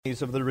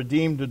Of the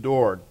redeemed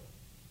adored,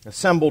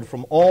 assembled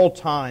from all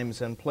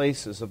times and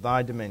places of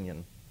thy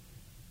dominion.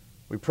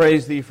 We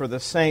praise thee for the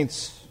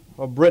saints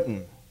of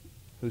Britain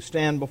who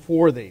stand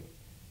before thee,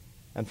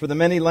 and for the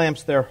many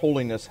lamps their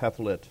holiness hath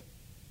lit.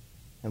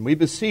 And we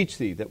beseech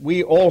thee that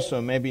we also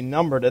may be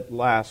numbered at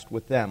last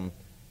with them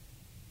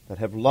that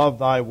have loved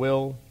thy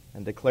will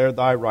and declared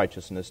thy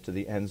righteousness to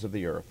the ends of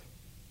the earth.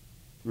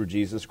 Through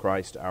Jesus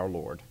Christ our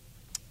Lord.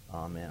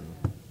 Amen.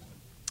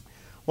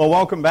 Well,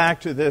 welcome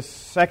back to this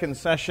second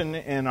session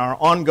in our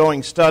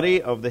ongoing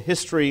study of the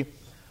history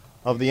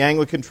of the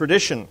Anglican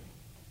tradition.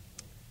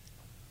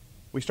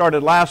 We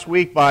started last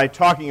week by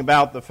talking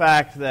about the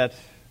fact that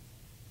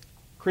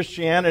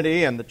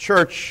Christianity and the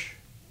church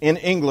in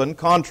England,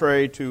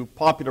 contrary to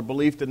popular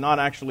belief, did not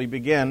actually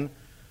begin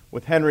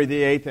with Henry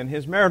VIII and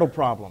his marital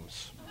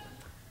problems.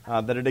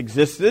 That it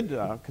existed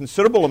a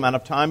considerable amount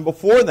of time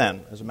before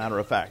then, as a matter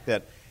of fact,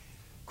 that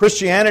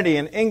Christianity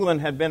in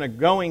England had been a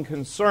going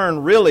concern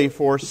really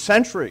for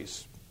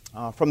centuries.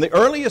 From the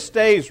earliest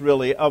days,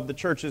 really, of the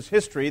church's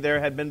history, there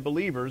had been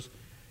believers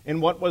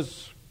in what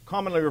was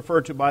commonly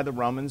referred to by the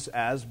Romans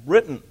as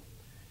Britain.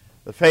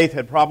 The faith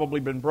had probably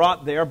been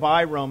brought there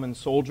by Roman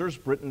soldiers.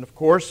 Britain, of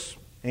course,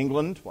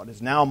 England, what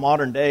is now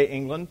modern-day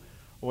England,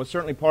 was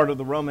certainly part of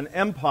the Roman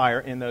Empire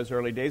in those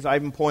early days. I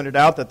even pointed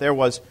out that there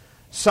was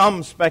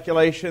some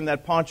speculation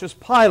that Pontius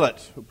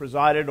Pilate, who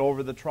presided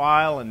over the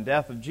trial and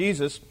death of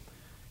Jesus,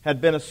 had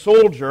been a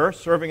soldier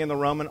serving in the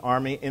Roman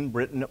army in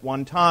Britain at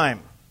one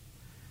time.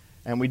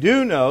 And we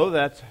do know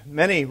that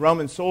many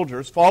Roman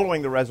soldiers,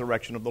 following the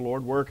resurrection of the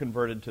Lord, were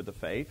converted to the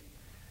faith.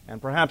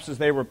 And perhaps as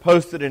they were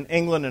posted in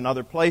England and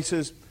other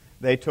places,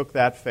 they took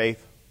that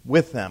faith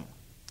with them.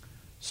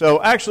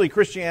 So actually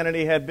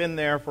Christianity had been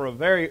there for a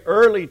very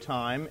early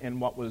time in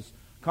what was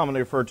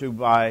commonly referred to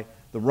by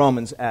the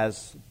Romans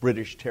as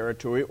British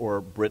territory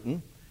or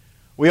Britain.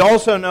 We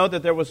also know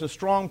that there was a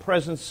strong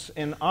presence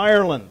in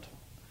Ireland.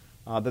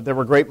 That there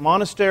were great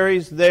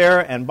monasteries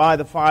there, and by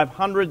the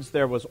 500s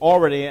there was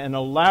already an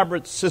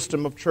elaborate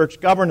system of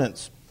church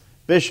governance,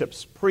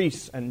 bishops,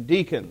 priests, and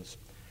deacons.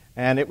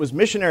 And it was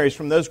missionaries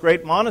from those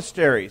great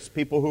monasteries,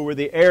 people who were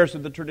the heirs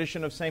of the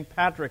tradition of St.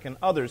 Patrick and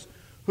others,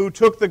 who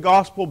took the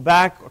gospel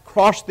back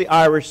across the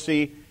Irish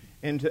Sea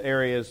into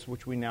areas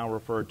which we now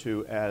refer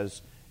to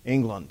as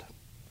England.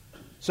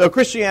 So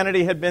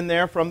Christianity had been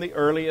there from the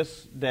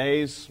earliest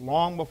days,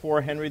 long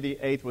before Henry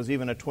VIII was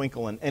even a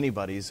twinkle in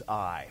anybody's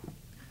eye.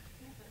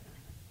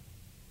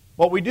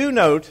 But we do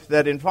note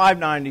that in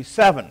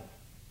 597,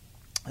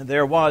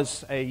 there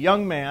was a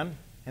young man,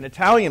 an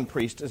Italian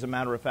priest, as a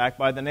matter of fact,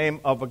 by the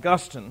name of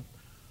Augustine,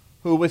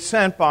 who was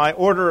sent by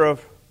order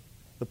of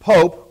the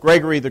Pope,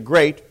 Gregory the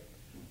Great,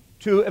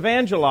 to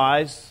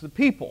evangelize the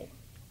people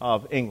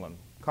of England,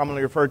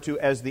 commonly referred to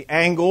as the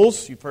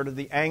Angles. You've heard of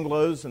the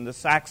Anglos and the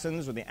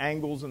Saxons, or the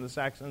Angles and the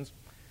Saxons.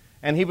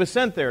 And he was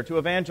sent there to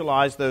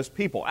evangelize those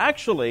people.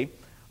 Actually,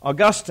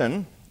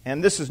 Augustine,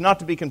 and this is not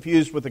to be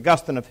confused with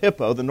Augustine of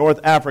Hippo, the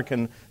North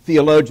African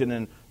theologian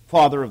and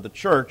father of the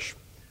church,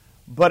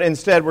 but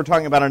instead we're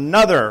talking about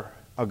another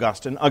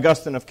Augustine,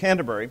 Augustine of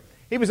Canterbury.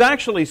 He was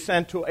actually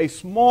sent to a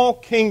small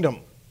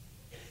kingdom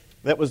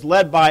that was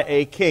led by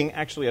a king,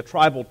 actually a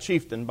tribal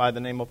chieftain by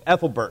the name of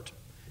Ethelbert.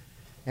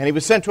 And he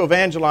was sent to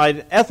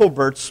evangelize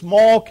Ethelbert's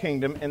small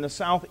kingdom in the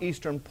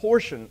southeastern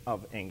portion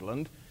of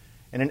England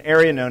in an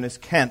area known as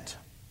Kent.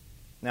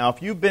 Now,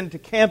 if you've been to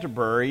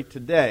Canterbury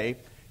today,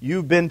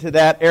 you've been to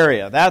that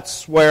area.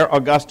 That's where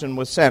Augustine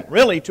was sent,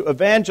 really to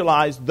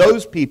evangelize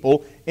those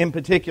people in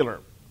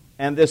particular,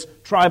 and this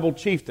tribal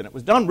chieftain. It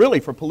was done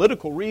really for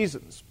political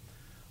reasons.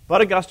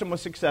 But Augustine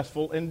was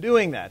successful in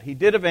doing that. He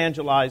did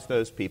evangelize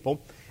those people,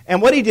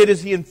 and what he did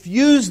is he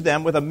infused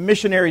them with a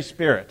missionary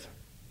spirit.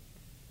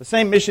 The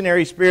same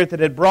missionary spirit that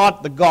had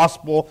brought the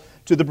gospel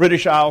to the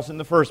British Isles in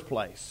the first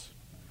place.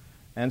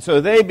 And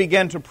so they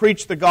began to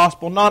preach the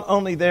gospel not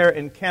only there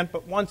in Kent,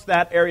 but once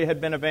that area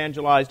had been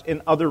evangelized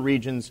in other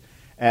regions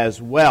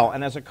as well.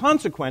 And as a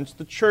consequence,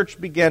 the church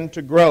began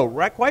to grow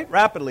quite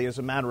rapidly, as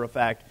a matter of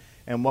fact,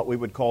 in what we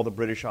would call the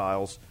British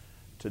Isles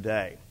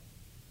today.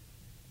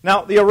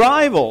 Now, the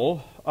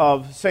arrival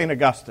of St.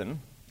 Augustine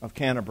of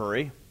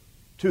Canterbury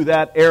to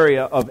that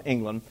area of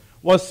England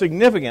was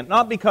significant,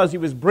 not because he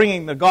was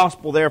bringing the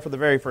gospel there for the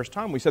very first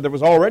time. We said there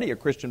was already a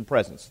Christian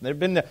presence. There had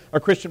been a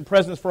Christian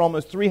presence for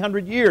almost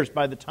 300 years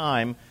by the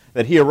time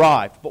that he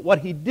arrived. But what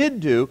he did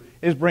do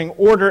is bring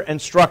order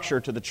and structure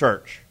to the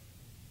church.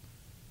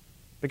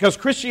 Because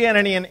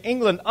Christianity in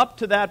England up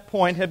to that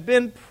point had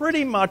been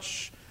pretty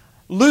much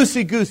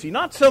loosey-goosey,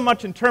 not so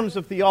much in terms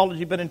of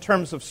theology, but in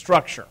terms of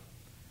structure.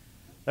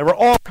 There were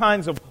all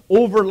kinds of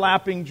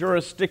overlapping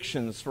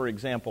jurisdictions, for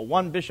example.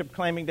 One bishop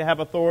claiming to have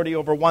authority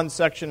over one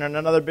section and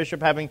another bishop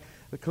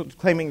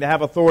claiming to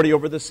have authority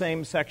over the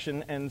same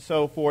section and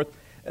so forth.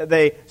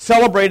 They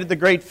celebrated the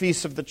great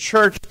feasts of the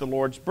church, the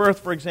Lord's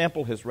birth, for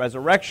example, His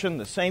resurrection,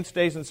 the saints'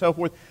 days and so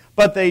forth,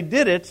 but they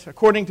did it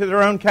according to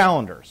their own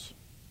calendars.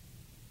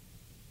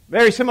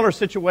 Very similar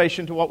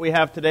situation to what we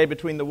have today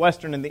between the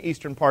western and the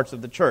eastern parts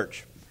of the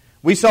church.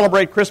 We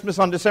celebrate Christmas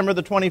on December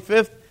the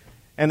 25th.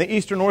 And the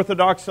Eastern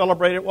Orthodox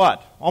celebrate it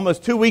what?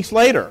 Almost 2 weeks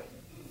later.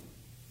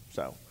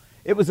 So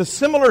it was a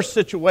similar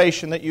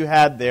situation that you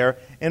had there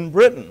in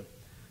Britain.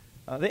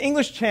 The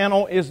English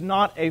Channel is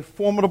not a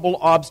formidable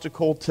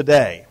obstacle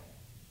today.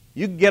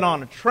 You can get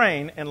on a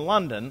train in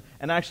London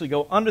and actually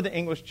go under the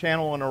English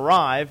Channel and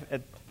arrive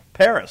at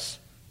Paris.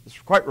 It's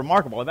quite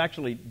remarkable. I've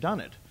actually done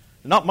it.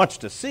 Not much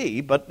to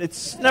see, but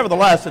it's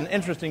nevertheless an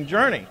interesting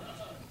journey.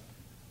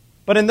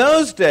 But in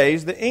those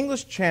days, the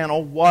English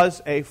Channel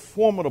was a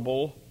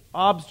formidable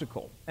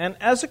obstacle. And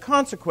as a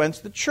consequence,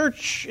 the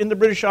church in the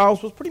British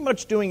Isles was pretty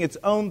much doing its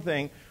own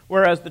thing,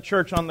 whereas the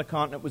church on the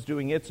continent was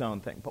doing its own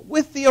thing. But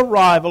with the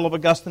arrival of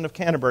Augustine of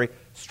Canterbury,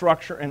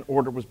 structure and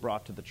order was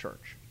brought to the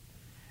church.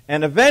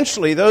 And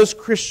eventually, those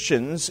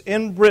Christians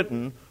in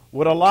Britain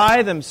would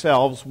ally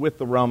themselves with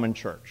the Roman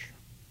Church,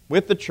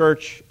 with the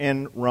church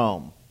in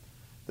Rome.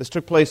 This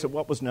took place at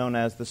what was known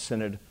as the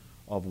Synod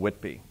of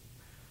Whitby.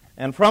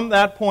 And from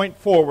that point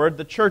forward,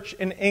 the church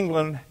in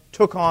England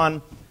took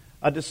on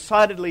a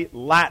decidedly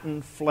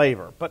Latin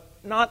flavor, but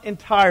not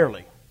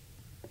entirely.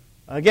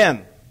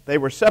 Again, they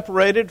were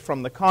separated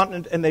from the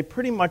continent, and they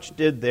pretty much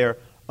did their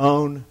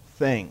own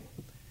thing.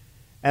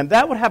 And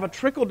that would have a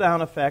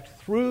trickle-down effect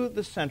through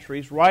the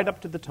centuries, right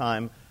up to the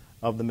time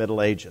of the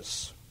Middle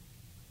Ages.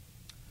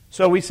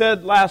 So we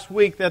said last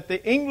week that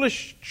the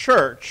English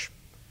church,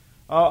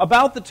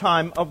 about the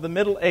time of the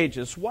Middle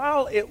Ages,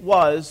 while it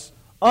was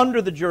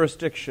under the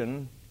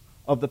jurisdiction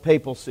of the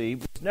Papal See,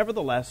 was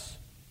nevertheless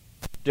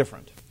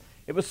different.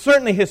 It was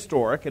certainly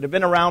historic. It had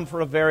been around for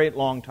a very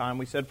long time.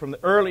 We said from the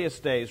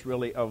earliest days,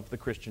 really, of the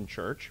Christian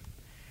church.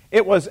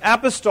 It was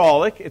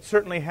apostolic. It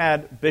certainly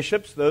had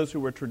bishops, those who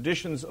were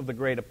traditions of the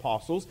great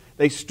apostles.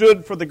 They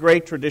stood for the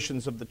great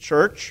traditions of the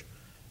church.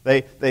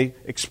 They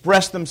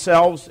expressed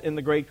themselves in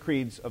the great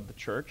creeds of the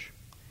church.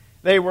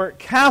 They were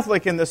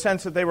Catholic in the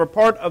sense that they were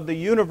part of the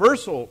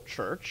universal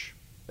church.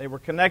 They were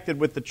connected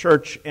with the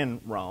church in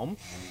Rome.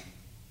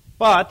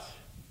 But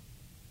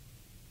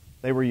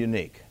they were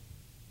unique.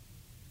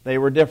 They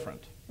were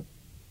different.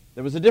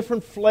 There was a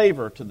different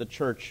flavor to the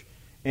church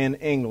in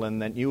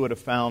England than you would have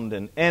found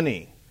in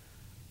any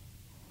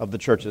of the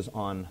churches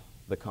on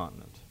the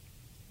continent.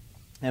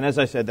 And as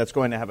I said, that's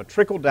going to have a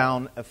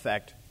trickle-down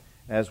effect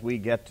as we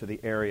get to the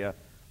area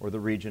or the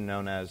region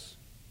known as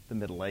the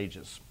Middle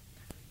Ages.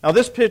 Now,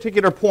 this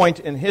particular point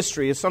in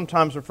history is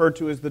sometimes referred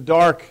to as the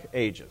Dark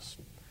Ages.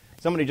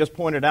 Somebody just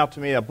pointed out to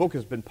me a book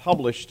has been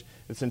published.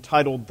 It's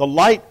entitled The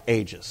Light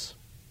Ages,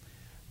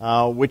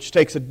 which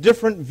takes a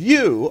different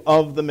view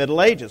of the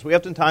Middle Ages. We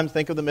oftentimes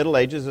think of the Middle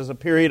Ages as a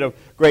period of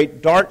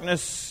great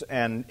darkness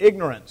and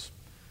ignorance.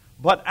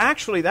 But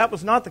actually, that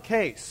was not the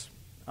case.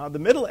 The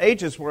Middle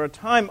Ages were a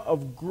time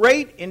of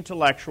great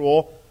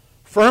intellectual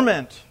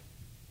ferment.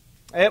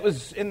 It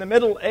was in the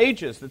Middle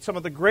Ages that some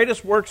of the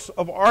greatest works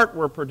of art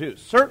were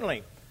produced.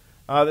 Certainly,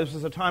 this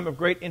is a time of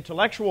great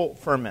intellectual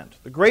ferment.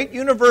 The great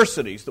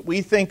universities that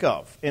we think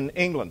of in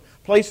England,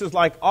 places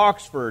like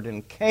Oxford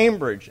and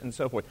Cambridge and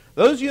so forth,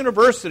 those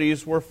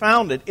universities were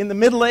founded in the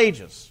Middle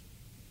Ages.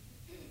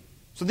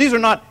 So these are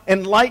not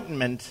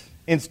Enlightenment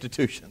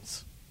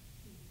institutions.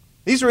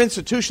 These are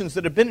institutions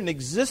that have been in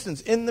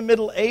existence in the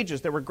Middle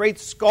Ages. There were great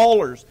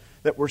scholars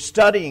that were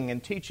studying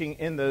and teaching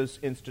in those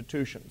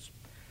institutions.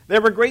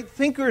 There were great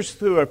thinkers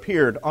who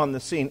appeared on the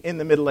scene in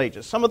the Middle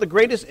Ages. Some of the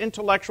greatest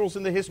intellectuals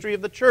in the history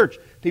of the church,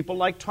 people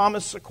like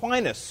Thomas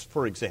Aquinas,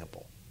 for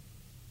example,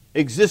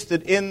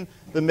 existed in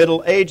the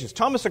Middle Ages.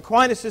 Thomas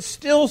Aquinas is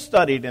still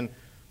studied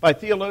by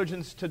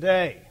theologians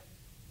today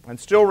and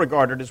still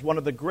regarded as one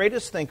of the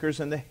greatest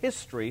thinkers in the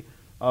history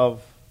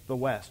of the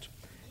West.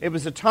 It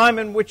was a time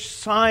in which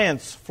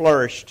science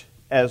flourished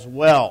as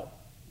well.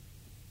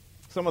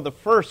 Some of the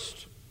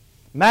first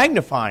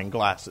magnifying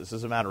glasses,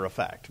 as a matter of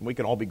fact. We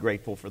can all be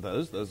grateful for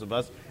those of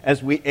us.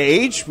 As we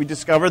age, we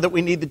discover that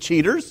we need the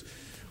cheaters.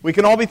 We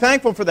can all be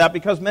thankful for that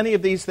because many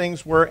of these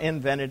things were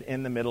invented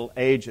in the Middle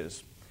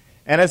Ages.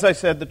 And as I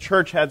said, the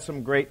church had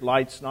some great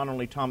lights, not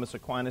only Thomas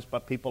Aquinas,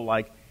 but people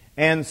like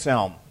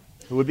Anselm,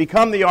 who would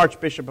become the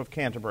Archbishop of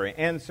Canterbury.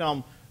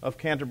 Anselm of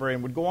Canterbury,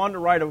 and would go on to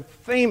write a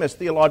famous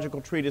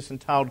theological treatise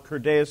entitled Cur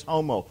Deus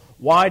Homo,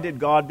 Why Did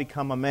God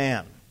Become a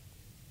Man?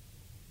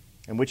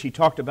 In which he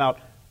talked about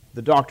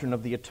the doctrine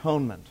of the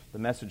atonement, the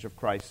message of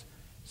Christ's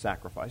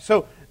sacrifice.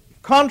 So,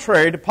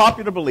 contrary to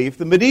popular belief,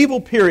 the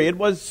medieval period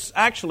was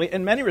actually,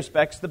 in many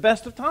respects, the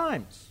best of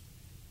times.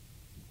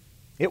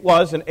 It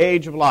was an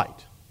age of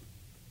light.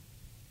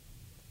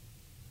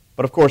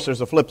 But of course,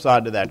 there's a flip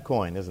side to that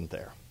coin, isn't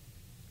there?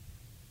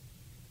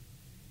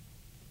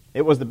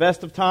 It was the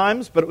best of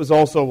times, but it was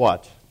also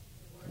what?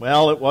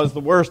 Well, it was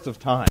the worst of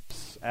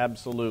times.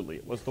 Absolutely.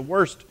 It was the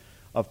worst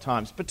of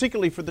times,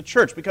 particularly for the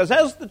church, because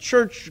as the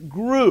church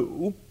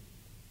grew,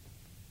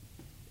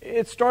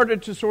 it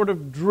started to sort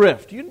of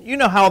drift. You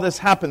know how this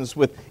happens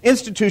with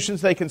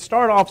institutions. They can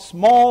start off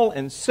small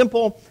and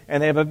simple,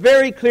 and they have a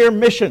very clear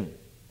mission.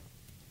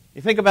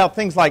 You think about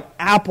things like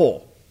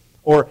Apple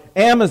or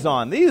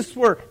Amazon. These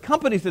were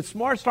companies that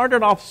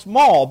started off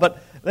small,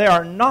 but they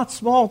are not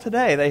small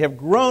today. They have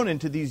grown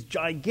into these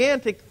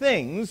gigantic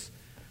things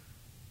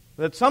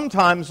that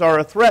sometimes are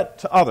a threat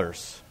to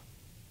others.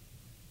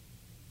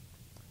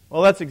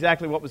 Well, that's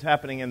exactly what was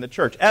happening in the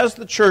church. As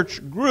the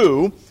church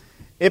grew,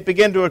 it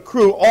began to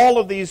accrue all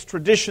of these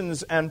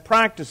traditions and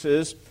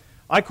practices.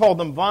 I call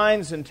them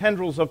vines and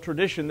tendrils of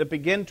tradition that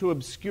begin to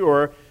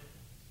obscure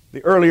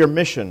the earlier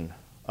mission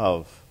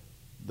of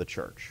the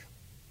church.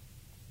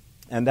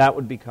 And that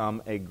would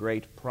become a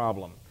great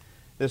problem.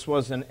 This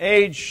was an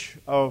age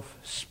of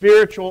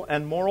spiritual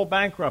and moral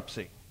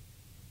bankruptcy.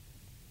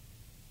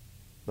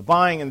 The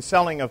buying and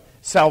selling of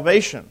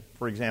salvation,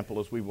 for example,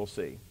 as we will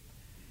see.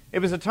 It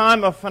was a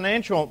time of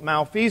financial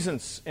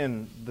malfeasance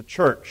in the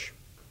church.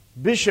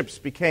 Bishops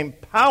became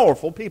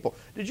powerful people.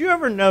 Did you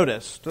ever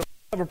notice that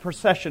we have a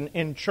procession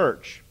in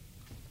church?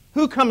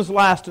 Who comes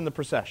last in the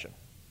procession?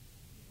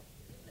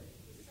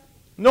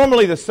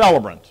 Normally the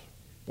celebrant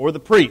or the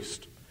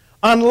priest,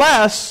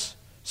 unless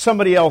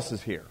somebody else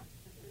is here.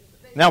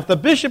 Now, if the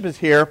bishop is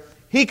here,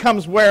 he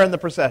comes where in the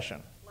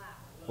procession?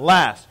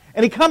 Last.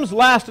 And he comes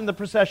last in the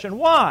procession.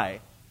 Why?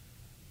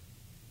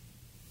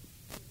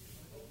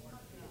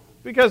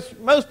 Because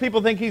most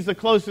people think he's the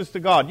closest to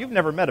God. You've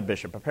never met a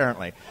bishop,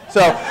 apparently.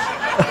 So,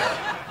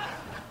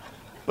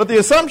 but the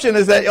assumption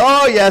is that,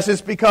 oh yes,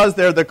 it's because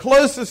they're the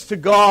closest to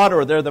God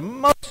or they're the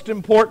most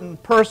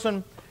important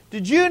person.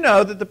 Did you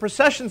know that the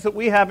processions that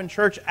we have in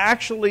church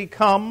actually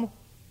come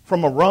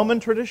from a Roman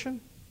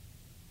tradition?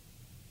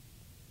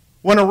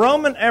 When a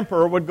Roman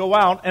emperor would go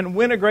out and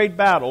win a great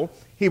battle,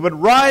 he would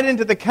ride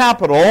into the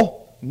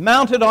capital,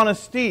 mounted on a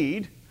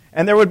steed,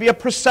 and there would be a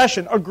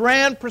procession, a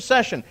grand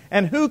procession.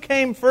 And who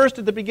came first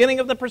at the beginning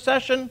of the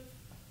procession?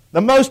 The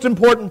most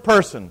important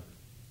person,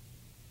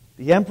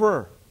 the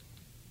emperor.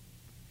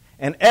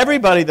 And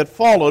everybody that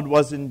followed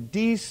was in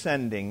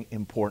descending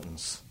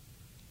importance.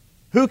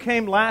 Who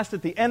came last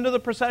at the end of the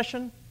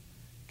procession?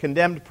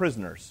 Condemned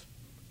prisoners,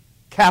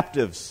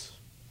 captives.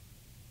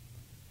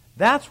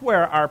 That's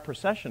where our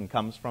procession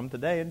comes from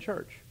today in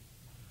church.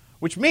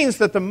 Which means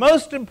that the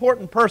most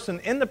important person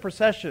in the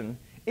procession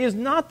is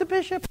not the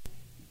bishop.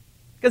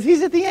 Because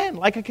he's at the end,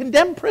 like a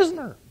condemned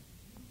prisoner.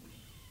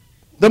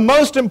 The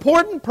most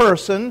important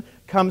person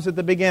comes at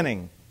the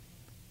beginning.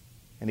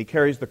 And he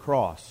carries the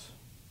cross.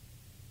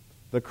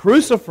 The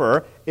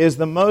crucifer is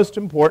the most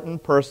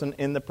important person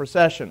in the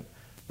procession.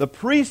 The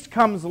priest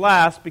comes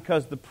last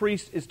because the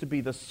priest is to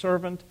be the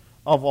servant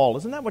of all.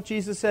 Isn't that what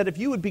Jesus said? If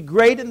you would be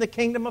great in the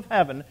kingdom of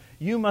heaven,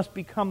 you must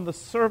become the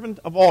servant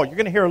of all. You're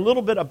going to hear a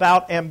little bit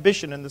about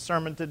ambition in the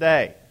sermon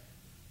today.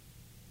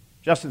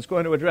 Justin's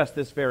going to address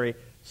this very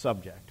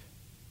subject.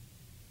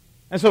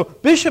 And so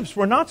bishops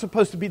were not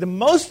supposed to be the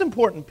most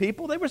important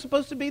people. They were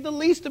supposed to be the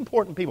least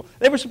important people.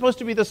 They were supposed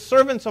to be the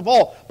servants of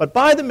all. But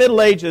by the Middle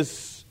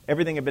Ages,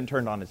 everything had been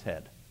turned on its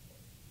head.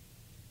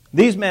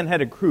 These men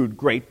had accrued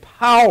great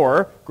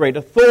power, great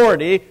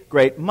authority,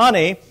 great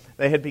money.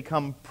 They had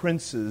become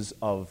princes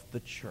of the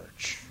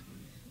church.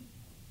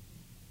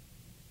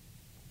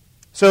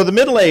 So the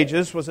Middle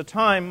Ages was a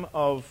time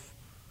of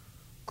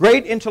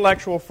great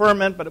intellectual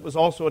ferment, but it was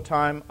also a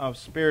time of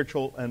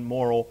spiritual and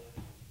moral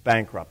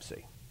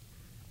bankruptcy.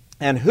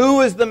 And who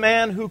is the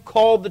man who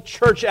called the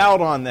church out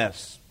on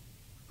this?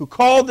 Who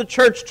called the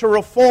church to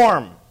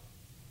reform?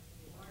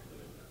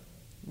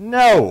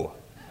 No.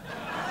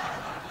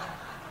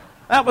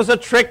 That was a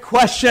trick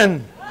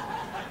question.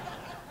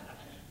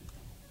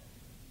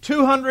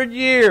 200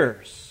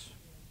 years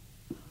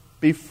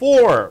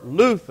before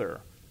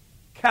Luther,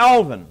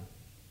 Calvin,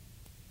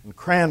 and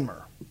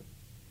Cranmer,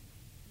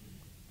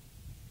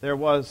 there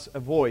was a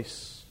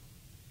voice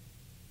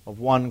of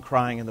one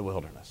crying in the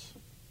wilderness.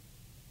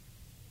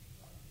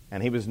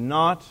 And he was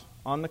not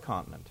on the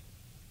continent.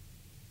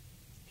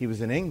 He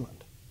was in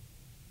England,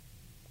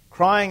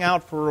 crying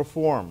out for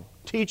reform,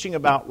 teaching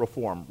about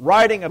reform,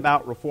 writing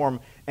about reform,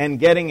 and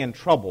getting in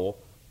trouble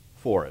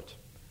for it.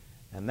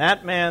 And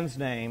that man's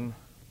name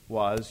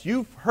was,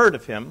 you've heard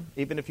of him,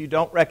 even if you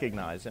don't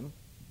recognize him.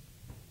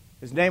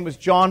 His name was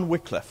John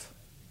Wycliffe.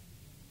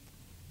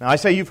 Now, I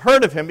say you've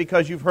heard of him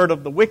because you've heard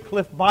of the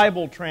Wycliffe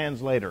Bible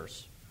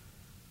translators.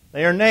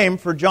 They are named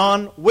for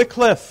John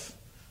Wycliffe.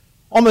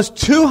 Almost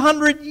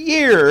 200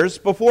 years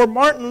before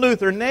Martin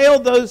Luther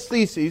nailed those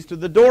theses to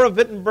the door of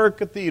Wittenberg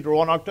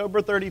Cathedral on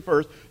October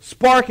 31st,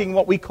 sparking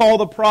what we call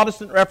the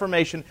Protestant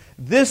Reformation,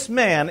 this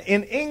man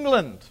in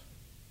England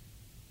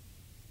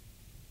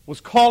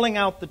was calling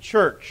out the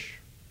church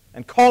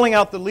and calling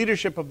out the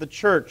leadership of the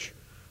church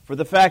for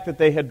the fact that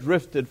they had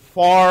drifted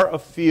far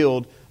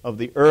afield of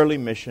the early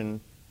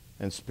mission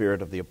and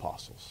spirit of the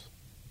apostles.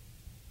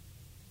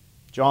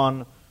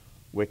 John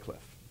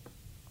Wycliffe.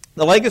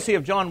 The legacy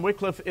of John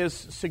Wycliffe is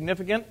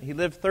significant. He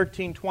lived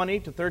 1320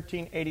 to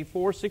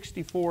 1384,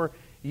 64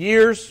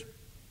 years,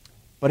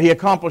 but he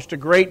accomplished a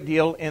great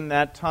deal in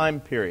that time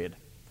period.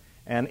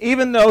 And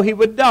even though he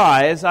would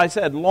die, as I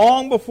said,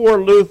 long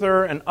before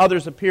Luther and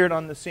others appeared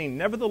on the scene,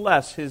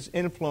 nevertheless his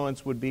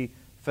influence would be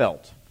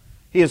felt.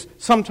 He is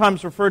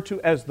sometimes referred to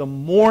as the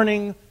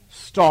morning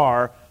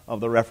star of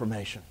the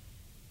Reformation.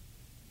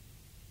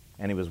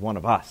 And he was one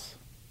of us.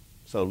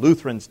 So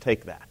Lutherans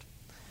take that.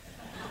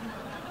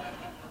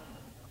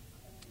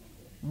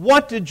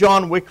 what did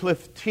John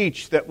Wycliffe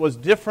teach that was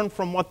different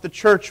from what the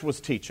church was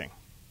teaching?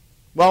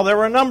 Well, there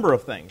were a number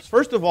of things.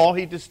 First of all,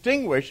 he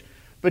distinguished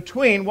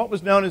between what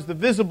was known as the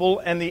visible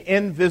and the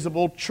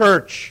invisible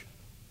church.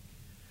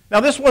 Now,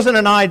 this wasn't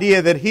an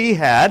idea that he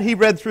had. He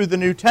read through the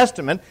New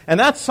Testament, and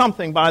that's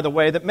something, by the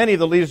way, that many of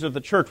the leaders of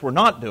the church were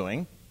not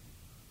doing.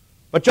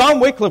 But John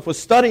Wycliffe was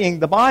studying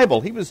the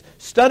Bible. He was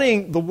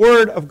studying the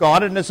Word of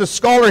God, and as a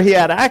scholar, he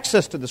had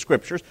access to the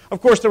Scriptures.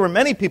 Of course, there were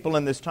many people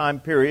in this time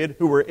period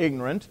who were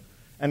ignorant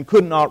and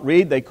could not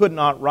read, they could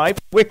not write.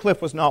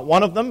 Wycliffe was not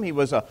one of them. He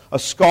was a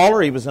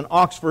scholar. He was an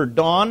Oxford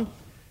Don.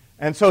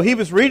 And so he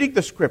was reading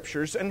the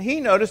Scriptures, and he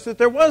noticed that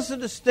there was a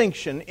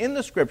distinction in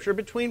the Scripture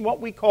between what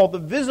we call the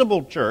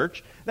visible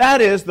church,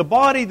 that is, the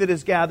body that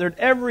is gathered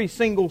every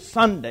single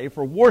Sunday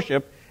for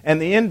worship, and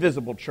the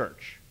invisible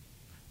church,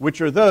 which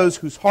are those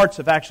whose hearts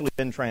have actually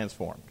been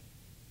transformed.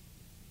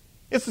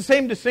 It's the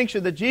same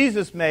distinction that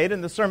Jesus made in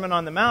the Sermon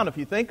on the Mount, if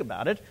you think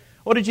about it.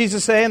 What did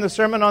Jesus say in the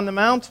Sermon on the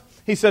Mount?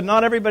 He said,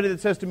 "Not everybody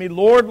that says to me,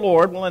 'Lord,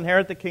 Lord,' will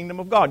inherit the kingdom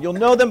of God. You'll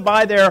know them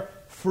by their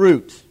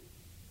fruit."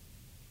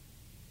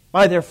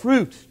 By their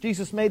fruit.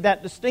 Jesus made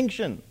that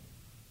distinction.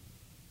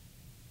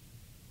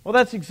 Well,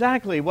 that's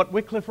exactly what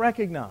Wycliffe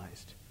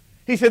recognized.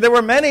 He said there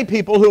were many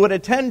people who would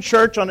attend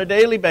church on a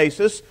daily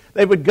basis.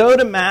 They would go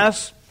to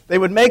Mass. They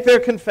would make their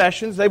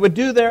confessions. They would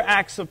do their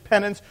acts of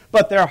penance.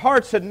 But their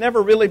hearts had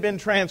never really been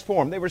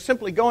transformed. They were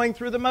simply going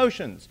through the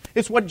motions.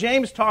 It's what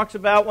James talks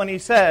about when he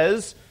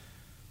says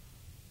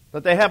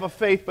that they have a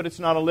faith, but it's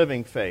not a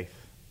living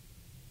faith.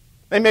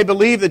 They may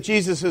believe that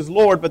Jesus is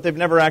Lord, but they've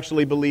never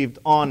actually believed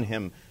on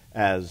Him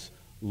as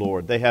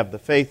Lord. They have the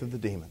faith of the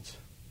demons.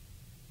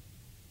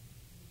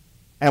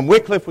 And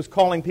Wycliffe was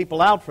calling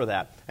people out for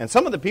that. And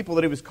some of the people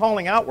that he was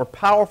calling out were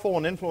powerful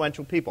and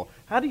influential people.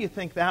 How do you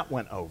think that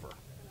went over?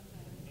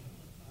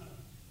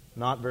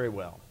 Not very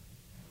well.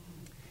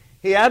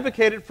 He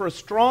advocated for a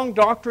strong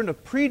doctrine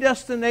of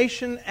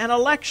predestination and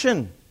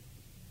election.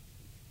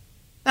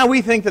 Now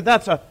we think that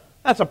that's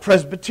a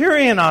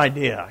Presbyterian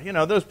idea. You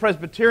know, those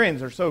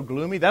Presbyterians are so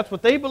gloomy. That's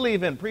what they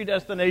believe in,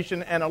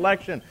 predestination and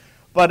election.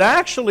 But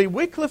actually,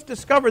 Wycliffe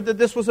discovered that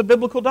this was a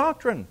biblical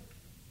doctrine.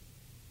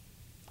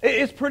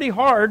 It's pretty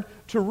hard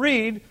to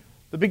read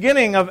the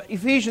beginning of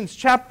Ephesians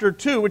chapter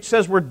 2, which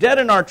says we're dead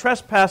in our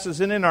trespasses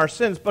and in our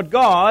sins, but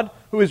God,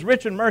 who is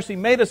rich in mercy,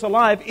 made us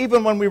alive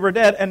even when we were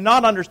dead, and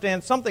not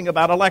understand something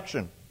about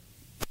election.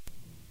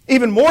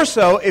 Even more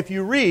so if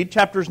you read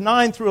chapters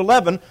 9 through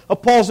 11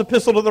 of Paul's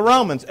epistle to the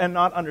Romans and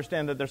not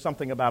understand that there's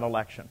something about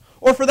election.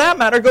 Or for that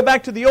matter, go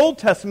back to the Old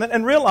Testament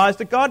and realize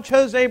that God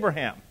chose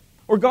Abraham.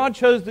 Or God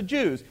chose the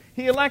Jews.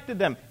 He elected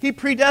them. He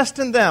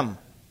predestined them.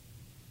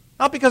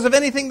 Not because of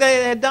anything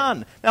they had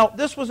done. Now,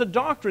 this was a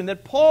doctrine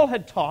that Paul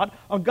had taught,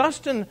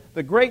 Augustine,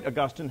 the great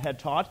Augustine, had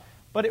taught,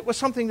 but it was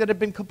something that had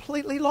been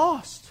completely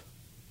lost.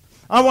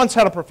 I once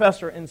had a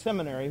professor in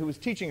seminary who was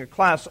teaching a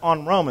class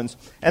on Romans,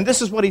 and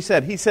this is what he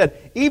said. He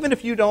said, even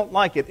if you don't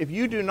like it, if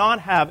you do not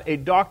have a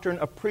doctrine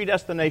of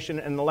predestination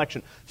and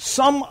election,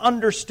 some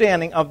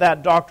understanding of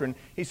that doctrine,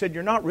 he said,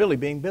 you're not really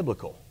being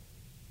biblical.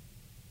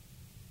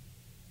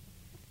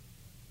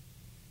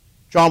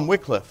 John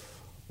Wycliffe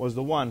was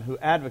the one who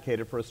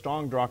advocated for a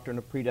strong doctrine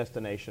of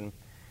predestination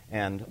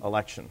and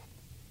election.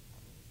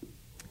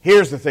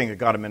 Here's the thing that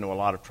got him into a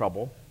lot of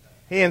trouble.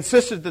 He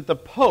insisted that the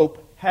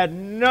Pope had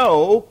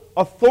no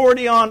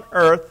authority on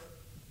earth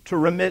to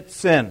remit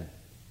sin.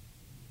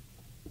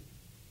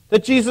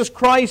 That Jesus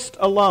Christ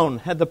alone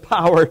had the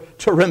power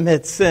to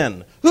remit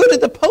sin. Who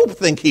did the Pope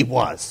think he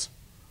was?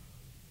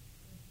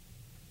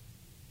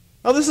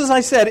 Now this, as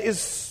I said,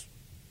 is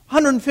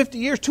 150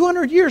 years,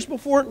 200 years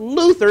before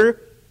Luther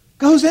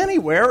goes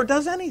anywhere or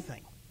does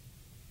anything.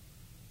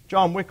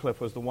 John Wycliffe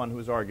was the one who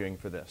was arguing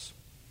for this.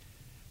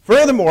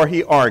 Furthermore,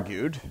 he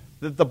argued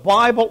that the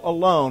Bible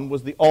alone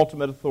was the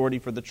ultimate authority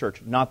for the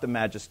church, not the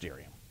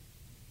magisterium.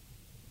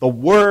 The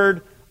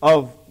Word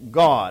of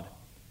God.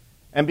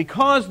 And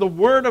because the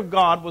Word of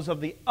God was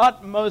of the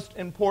utmost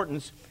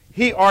importance,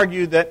 he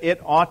argued that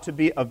it ought to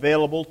be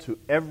available to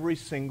every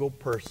single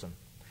person.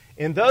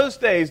 In those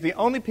days, the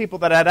only people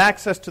that had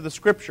access to the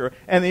Scripture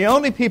and the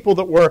only people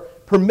that were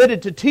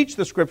permitted to teach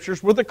the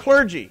Scriptures were the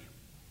clergy.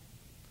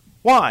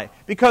 Why?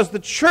 Because the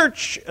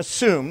church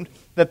assumed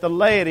that the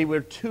laity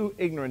were too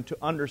ignorant to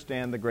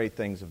understand the great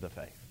things of the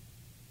faith.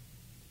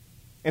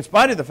 In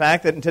spite of the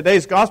fact that in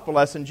today's gospel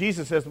lesson,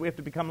 Jesus says that we have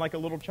to become like a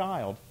little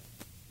child.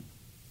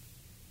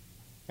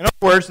 In other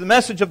words, the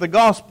message of the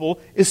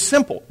gospel is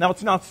simple. Now,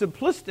 it's not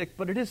simplistic,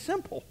 but it is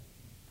simple.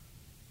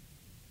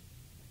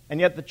 And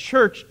yet the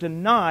church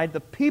denied the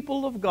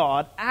people of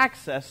God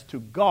access to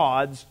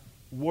God's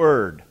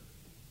Word.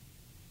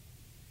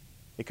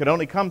 It could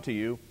only come to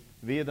you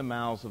via the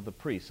mouths of the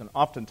priests, and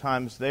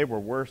oftentimes they were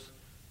worse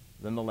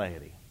than the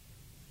laity.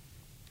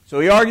 So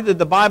he argued that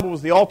the Bible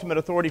was the ultimate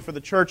authority for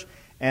the church,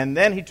 and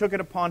then he took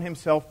it upon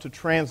himself to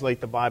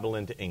translate the Bible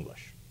into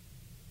English.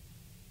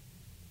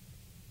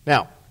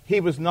 Now,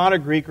 he was not a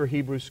Greek or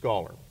Hebrew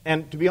scholar.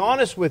 And to be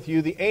honest with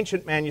you, the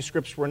ancient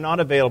manuscripts were not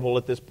available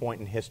at this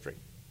point in history.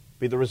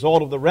 be the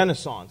result of the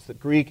Renaissance, that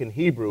Greek and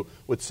Hebrew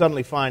would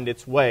suddenly find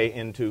its way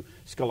into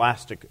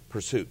scholastic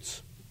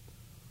pursuits.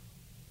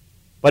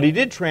 But he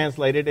did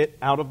translate it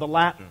out of the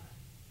Latin.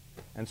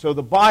 And so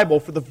the Bible,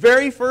 for the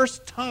very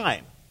first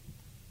time,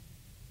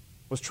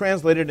 was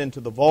translated into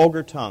the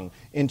vulgar tongue,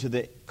 into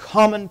the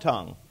common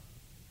tongue,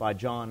 by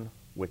John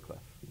Wycliffe.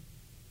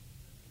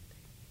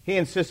 He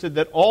insisted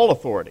that all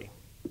authority,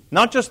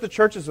 not just the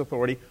church's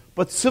authority,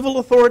 but civil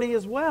authority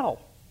as well,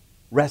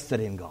 rested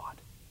in God.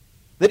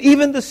 That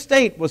even the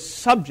state was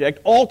subject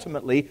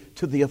ultimately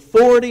to the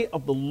authority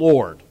of the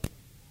Lord.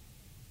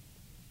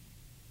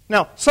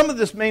 Now, some of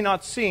this may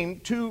not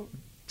seem too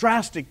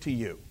drastic to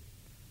you.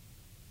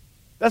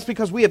 That's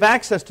because we have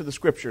access to the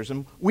Scriptures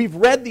and we've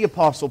read the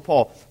Apostle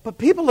Paul. But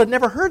people had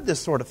never heard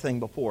this sort of thing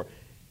before.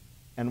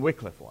 And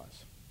Wycliffe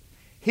was.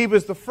 He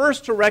was the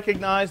first to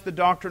recognize the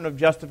doctrine of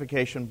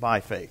justification by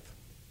faith.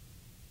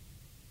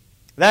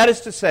 That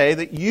is to say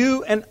that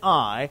you and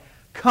I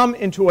come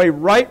into a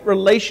right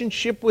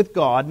relationship with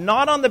God,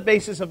 not on the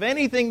basis of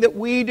anything that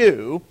we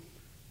do,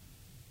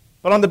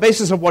 but on the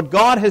basis of what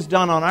God has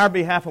done on our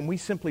behalf, and we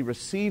simply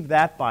receive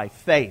that by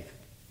faith.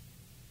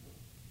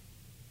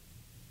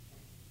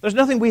 There's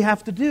nothing we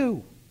have to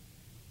do.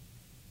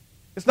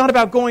 It's not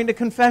about going to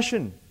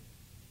confession,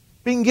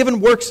 being given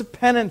works of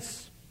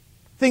penance,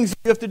 things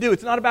you have to do.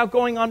 It's not about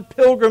going on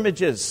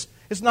pilgrimages.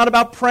 It's not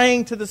about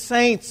praying to the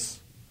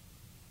saints.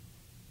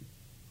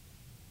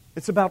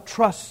 It's about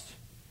trust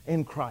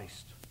in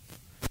Christ.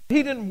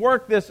 He didn't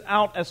work this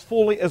out as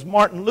fully as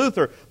Martin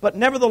Luther, but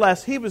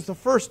nevertheless, he was the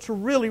first to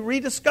really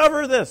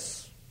rediscover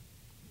this.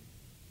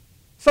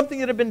 Something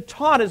that had been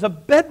taught as a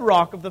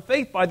bedrock of the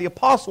faith by the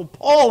Apostle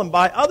Paul and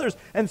by others.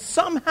 And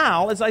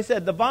somehow, as I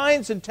said, the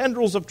vines and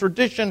tendrils of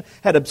tradition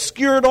had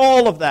obscured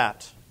all of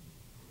that.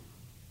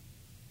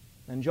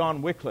 And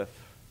John Wycliffe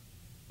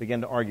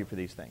began to argue for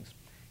these things.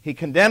 He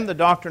condemned the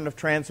doctrine of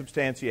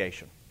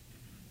transubstantiation.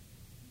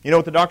 You know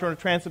what the doctrine of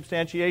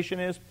transubstantiation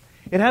is?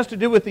 It has to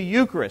do with the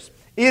Eucharist.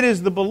 It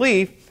is the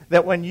belief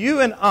that when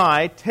you and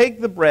I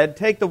take the bread,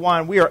 take the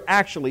wine, we are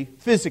actually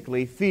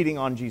physically feeding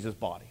on Jesus'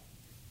 body.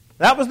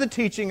 That was the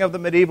teaching of the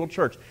medieval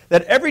church.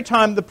 That every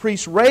time the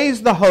priest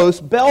raised the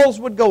host, bells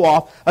would go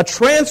off, a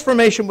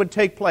transformation would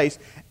take place,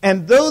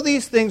 and though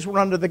these things were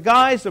under the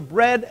guise of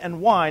bread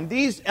and wine,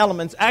 these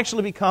elements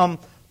actually become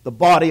the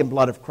body and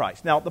blood of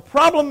Christ. Now, the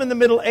problem in the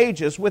Middle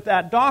Ages with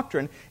that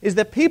doctrine is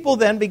that people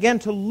then began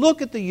to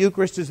look at the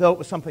Eucharist as though it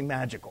was something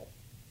magical,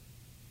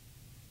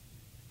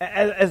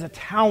 as a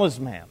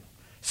talisman.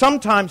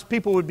 Sometimes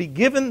people would be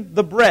given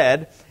the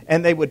bread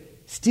and they would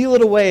steal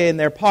it away in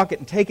their pocket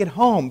and take it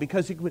home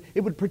because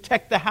it would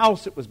protect the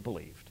house, it was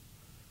believed.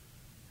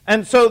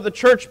 And so the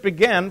church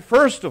began,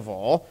 first of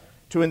all,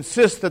 to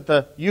insist that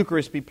the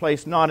Eucharist be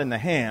placed not in the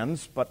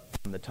hands, but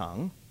in the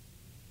tongue.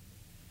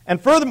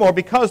 And furthermore,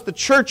 because the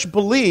church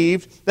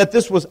believed that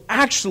this was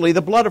actually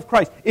the blood of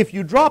Christ, if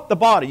you drop the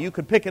body, you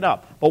could pick it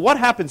up. But what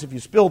happens if you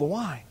spill the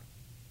wine?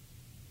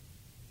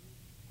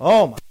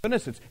 Oh my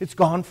goodness, it's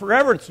gone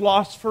forever. It's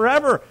lost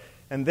forever.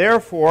 And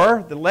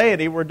therefore, the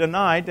laity were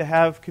denied to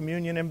have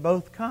communion in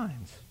both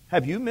kinds.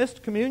 Have you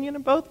missed communion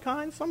in both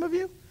kinds, some of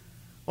you?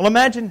 Well,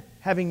 imagine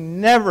having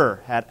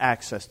never had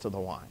access to the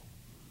wine,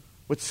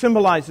 which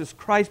symbolizes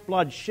Christ's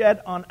blood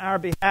shed on our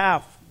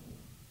behalf.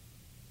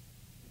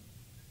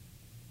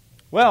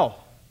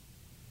 Well,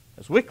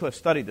 as Wycliffe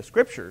studied the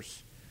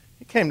Scriptures,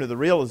 he came to the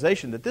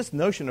realization that this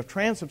notion of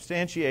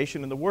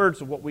transubstantiation, in the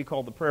words of what we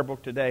call the prayer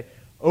book today,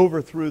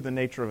 overthrew the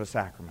nature of a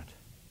sacrament.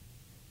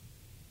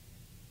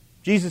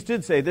 Jesus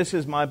did say, "This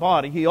is my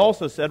body." He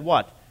also said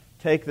what?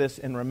 "Take this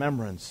in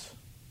remembrance."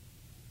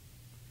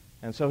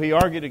 And so he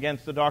argued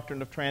against the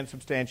doctrine of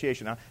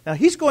transubstantiation. Now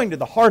he's going to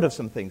the heart of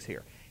some things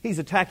here. He's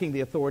attacking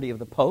the authority of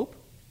the Pope.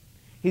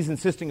 He's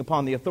insisting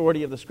upon the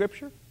authority of the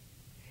Scripture.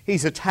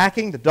 He's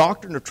attacking the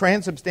doctrine of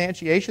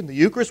transubstantiation, the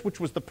Eucharist, which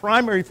was the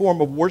primary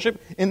form of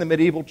worship in the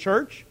medieval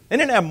church. They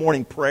didn't have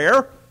morning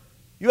prayer.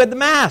 You had the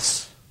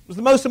Mass. It was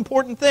the most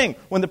important thing.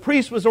 When the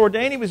priest was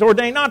ordained, he was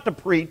ordained not to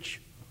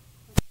preach.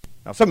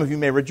 Now, some of you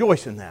may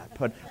rejoice in that,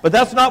 but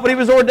that's not what he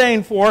was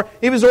ordained for.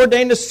 He was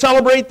ordained to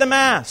celebrate the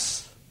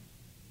Mass,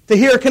 to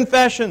hear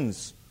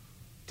confessions,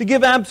 to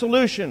give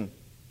absolution,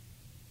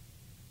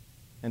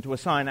 and to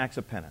assign acts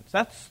of penance.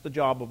 That's the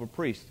job of a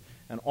priest.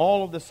 And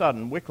all of a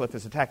sudden, Wycliffe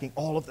is attacking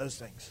all of those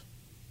things.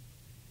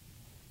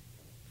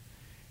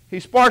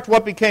 He sparked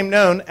what became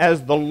known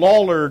as the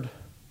Lollard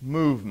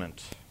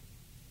movement.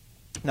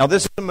 Now,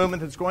 this is a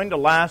movement that's going to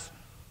last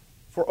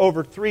for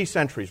over 3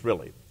 centuries,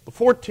 really. The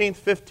 14th,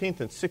 15th,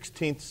 and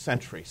 16th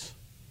centuries.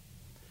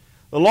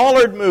 The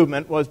Lollard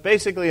movement was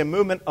basically a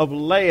movement of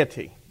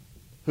laity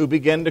who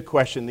began to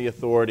question the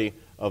authority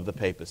of the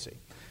papacy.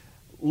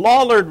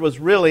 Lollard was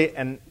really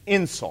an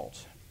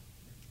insult.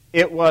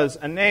 It was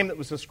a name that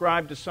was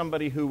ascribed to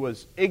somebody who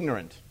was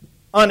ignorant,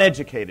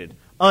 uneducated,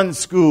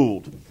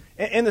 unschooled.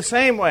 In the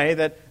same way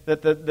that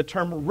the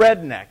term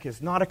redneck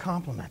is not a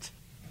compliment.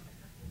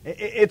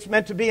 It's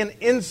meant to be an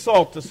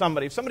insult to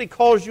somebody. If somebody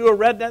calls you a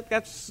redneck,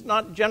 that's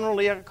not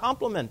generally a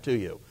compliment to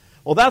you.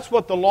 Well, that's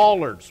what the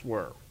Lollards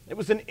were. It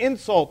was an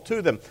insult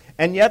to them.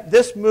 And yet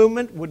this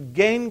movement would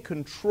gain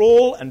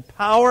control and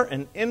power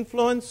and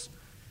influence.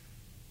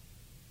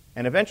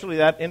 And eventually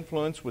that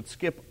influence would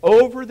skip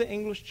over the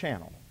English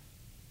Channel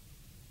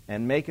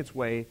and make its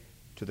way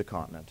to the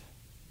continent.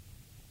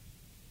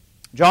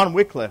 John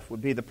Wycliffe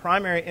would be the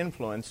primary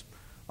influence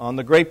on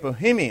the great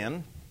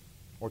Bohemian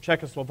or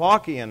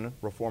Czechoslovakian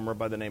reformer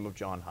by the name of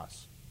John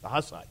Huss. The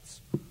Hussites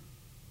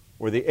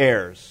were the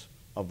heirs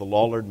of the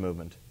Lollard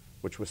movement,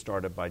 which was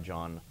started by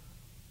John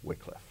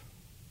Wycliffe.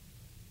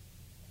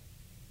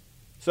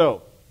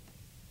 So,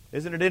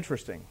 isn't it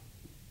interesting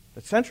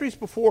that centuries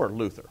before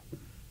Luther,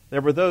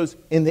 there were those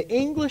in the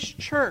English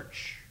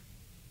church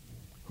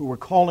who were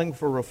calling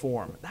for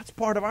reform. That's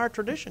part of our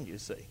tradition, you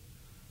see.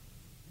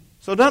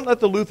 So don't let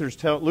the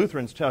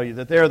Lutherans tell you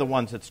that they're the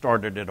ones that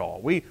started it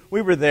all. We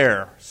were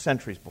there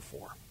centuries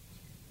before.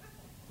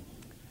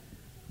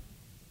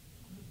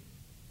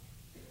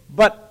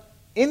 But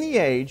in the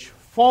age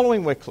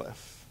following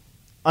Wycliffe,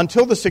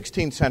 until the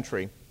 16th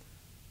century,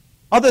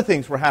 other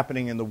things were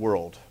happening in the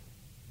world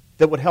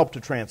that would help to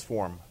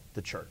transform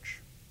the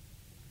church.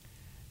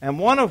 And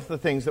one of the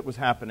things that was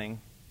happening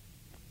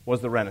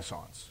was the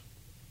Renaissance.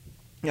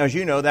 Now, as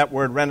you know, that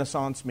word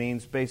Renaissance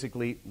means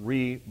basically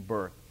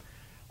rebirth.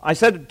 I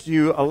said to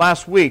you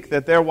last week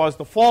that there was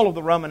the fall of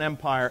the Roman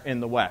Empire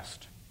in the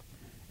West.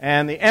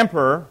 And the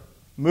emperor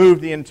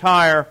moved the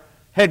entire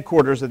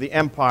headquarters of the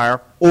empire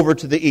over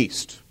to the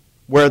east,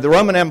 where the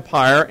Roman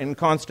Empire in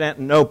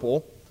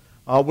Constantinople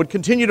would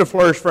continue to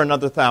flourish for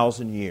another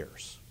 1,000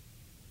 years.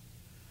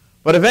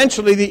 But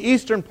eventually the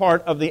eastern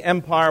part of the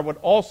empire would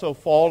also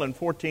fall in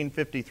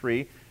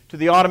 1453 to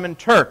the Ottoman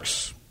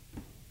Turks.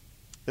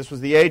 This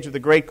was the age of the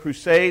Great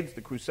Crusades,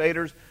 the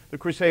Crusaders. The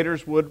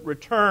Crusaders would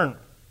return.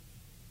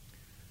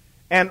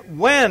 And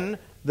when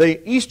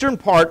the eastern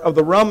part of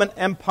the Roman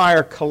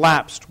Empire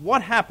collapsed,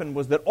 what happened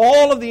was that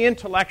all of the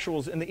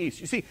intellectuals in the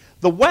East, you see,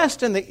 the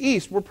West and the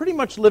East were pretty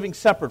much living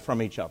separate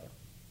from each other.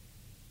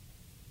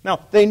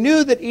 Now, they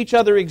knew that each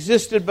other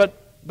existed,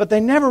 but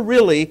they never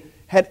really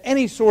had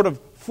any sort of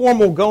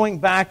formal going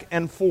back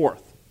and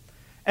forth.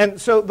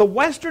 And so the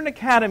Western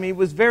Academy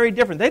was very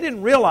different. They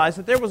didn't realize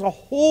that there was a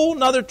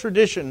whole other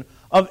tradition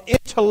of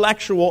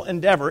intellectual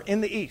endeavor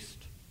in the East.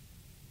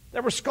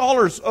 There were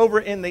scholars over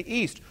in the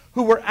East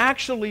who were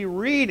actually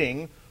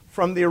reading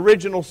from the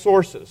original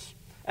sources.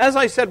 As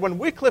I said, when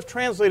Wycliffe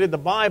translated the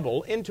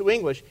Bible into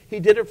English,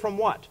 he did it from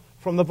what?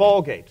 From the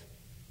Vulgate,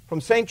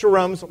 from St.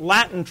 Jerome's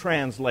Latin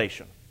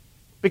translation.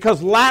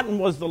 Because Latin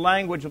was the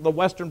language of the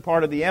western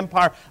part of the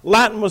empire.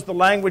 Latin was the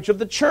language of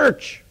the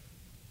church.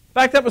 In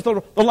fact, that was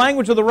the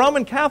language of the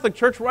Roman Catholic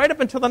Church right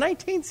up until the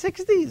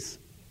 1960s.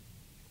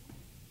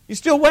 You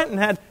still went and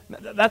had...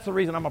 That's the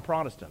reason I'm a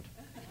Protestant.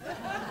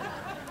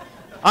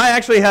 I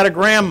actually had a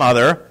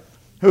grandmother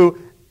who...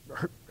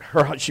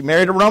 she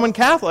married a Roman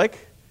Catholic,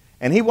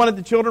 and he wanted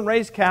the children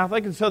raised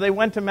Catholic, and so they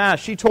went to Mass.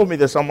 She told me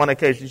this on one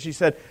occasion. She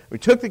said, we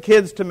took the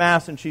kids to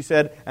Mass, and she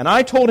said, and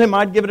I told him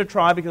I'd give it a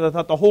try because I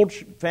thought the whole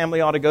family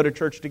ought to go to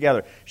church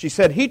together. She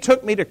said, he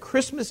took me to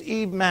Christmas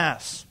Eve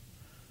Mass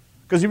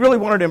because he really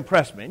wanted to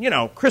impress me. And, you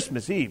know,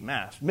 Christmas Eve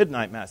Mass,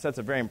 midnight Mass, that's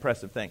a very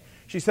impressive thing.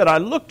 She said, I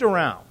looked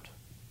around,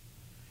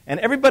 and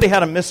everybody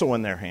had a missal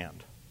in their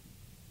hand.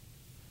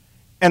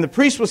 And the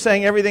priest was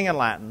saying everything in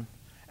Latin.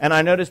 And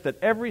I noticed that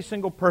every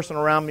single person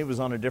around me was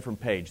on a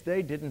different page.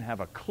 They didn't have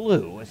a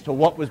clue as to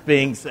what was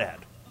being said.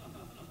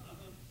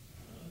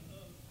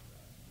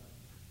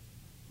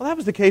 Well, that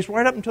was the case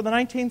right up until the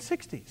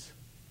 1960s.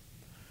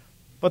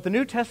 But the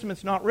New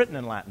Testament's not written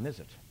in Latin,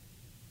 is it?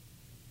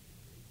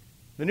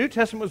 The New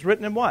Testament was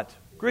written in what?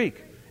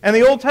 Greek. And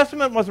the Old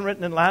Testament wasn't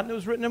written in Latin. It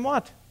was written in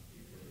what?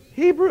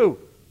 Hebrew.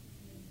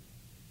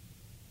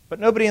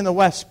 But nobody in the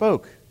West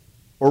spoke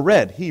or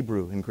read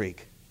Hebrew and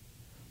Greek.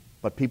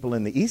 But people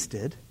in the East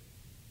did.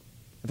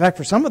 In fact,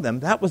 for some of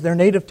them, that was their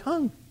native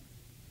tongue.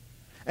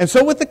 And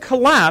so with the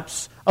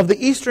collapse of the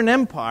Eastern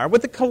Empire,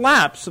 with the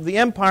collapse of the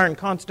empire in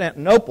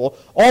Constantinople,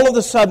 all of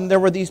a sudden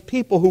there were these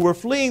people who were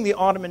fleeing the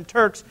Ottoman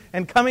Turks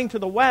and coming to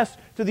the West,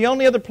 to the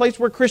only other place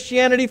where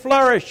Christianity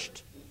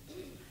flourished.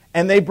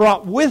 And they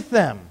brought with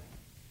them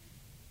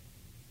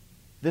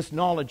this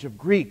knowledge of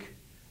Greek,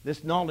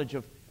 this knowledge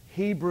of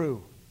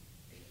Hebrew.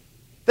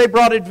 They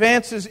brought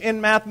advances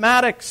in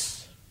mathematics.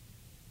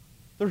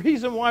 The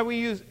reason why we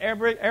use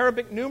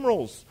Arabic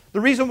numerals,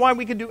 the reason why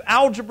we can do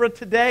algebra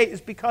today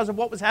is because of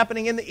what was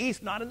happening in the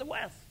East, not in the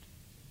West.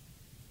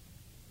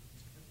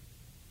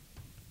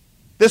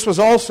 This was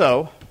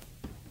also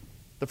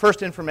the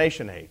first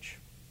information age.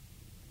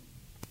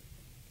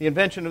 The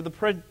invention of the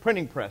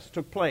printing press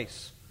took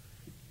place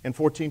in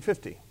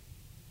 1450.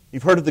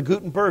 You've heard of the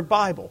Gutenberg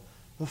Bible.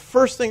 The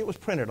first thing that was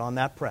printed on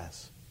that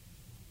press,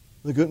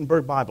 the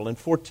Gutenberg Bible in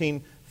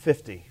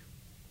 1450.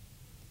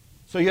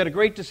 So you had a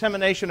great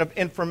dissemination of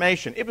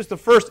information. It was the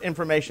first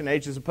information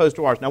age as opposed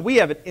to ours. Now, we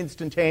have it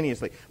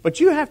instantaneously.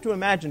 But you have to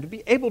imagine, to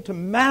be able to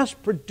mass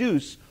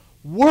produce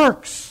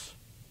works,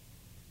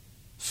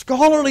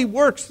 scholarly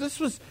works, this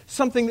was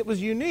something that was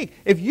unique.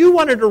 If you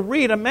wanted to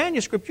read a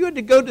manuscript, you had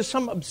to go to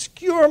some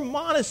obscure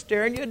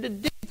monastery and you had to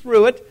dig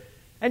through it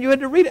And you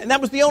had to read it, and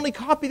that was the only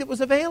copy that was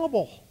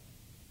available.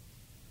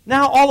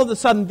 Now, all of a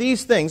sudden,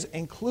 these things,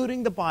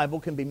 including the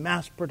Bible, can be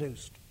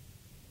mass-produced.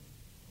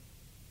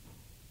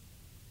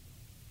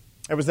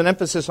 There was an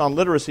emphasis on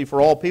literacy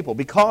for all people.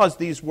 Because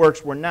these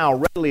works were now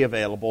readily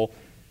available,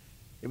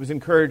 it was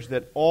encouraged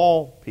that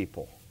all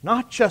people,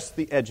 not just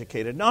the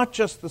educated, not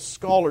just the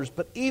scholars,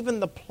 but even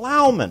the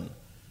plowmen,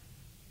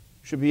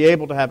 should be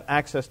able to have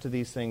access to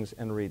these things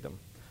and read them.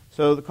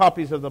 So the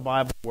copies of the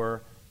Bible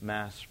were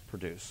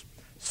mass-produced.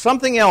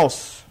 Something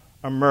else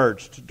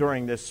emerged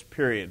during this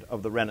period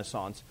of the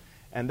Renaissance,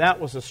 and that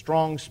was a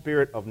strong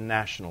spirit of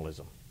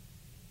nationalism.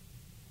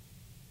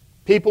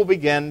 People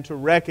began to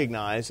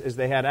recognize, as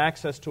they had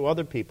access to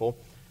other people,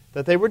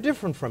 that they were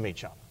different from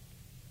each other.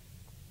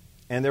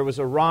 And there was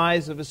a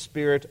rise of a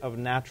spirit of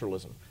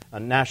nationalism.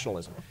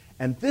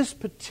 And this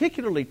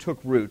particularly took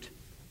root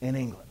in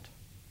England.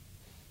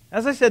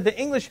 As I said, the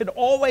English had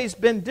always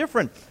been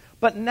different.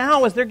 But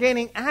now, as they're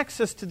gaining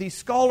access to these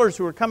scholars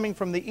who are coming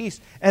from the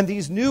East and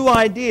these new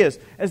ideas,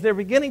 as they're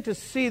beginning to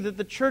see that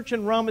the church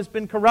in Rome has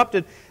been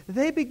corrupted,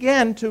 they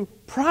begin to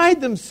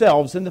pride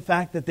themselves in the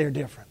fact that they're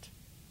different.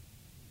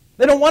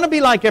 They don't want to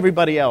be like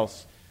everybody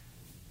else.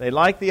 They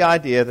like the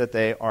idea that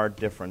they are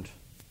different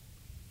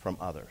from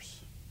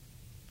others.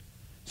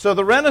 So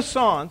the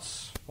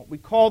Renaissance, what we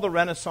call the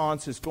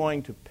Renaissance, is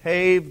going to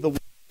pave the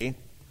way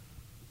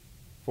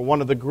for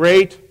one of the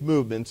great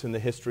movements in the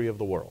history of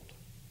the world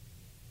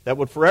that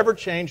would forever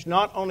change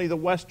not only the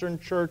Western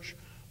church,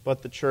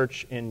 but the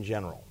church in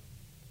general.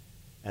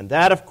 And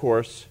that, of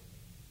course,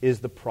 is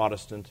the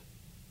Protestant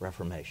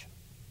Reformation.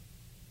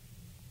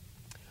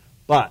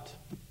 But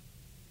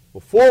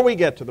before we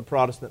get to the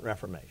Protestant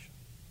Reformation,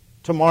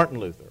 to Martin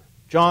Luther,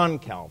 John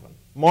Calvin,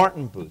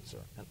 Martin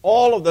Bucer, and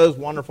all of those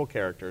wonderful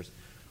characters,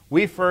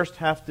 we first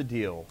have to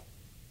deal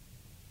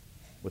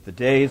with the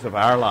days of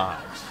our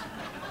lives.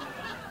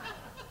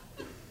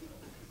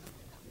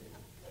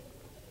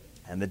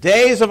 And the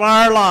days of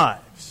our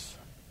lives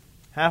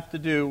have to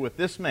do with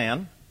this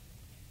man.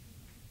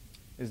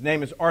 His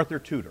name is Arthur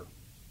Tudor.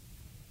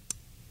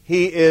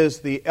 He is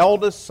the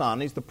eldest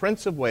son, he's the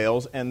Prince of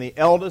Wales, and the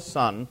eldest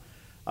son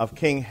of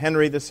King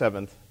Henry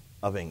VII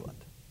of England.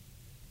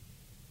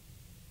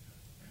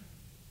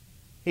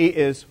 He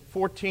is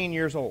 14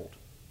 years old.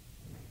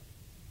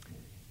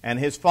 And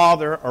his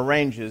father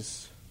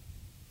arranges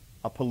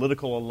a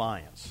political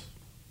alliance,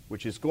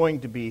 which is going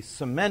to be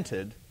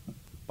cemented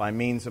by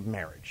means of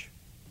marriage.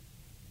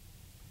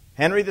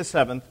 Henry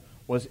VII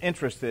was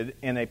interested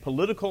in a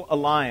political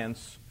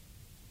alliance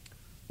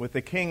with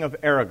the King of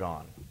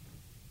Aragon,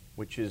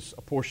 which is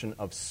a portion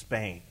of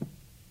Spain.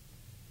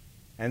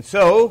 And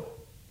so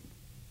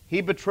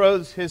he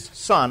betroths his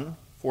son,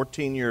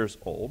 14 years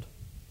old,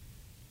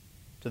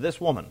 to this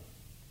woman.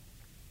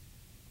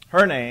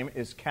 Her name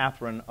is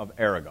Catherine of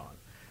Aragon.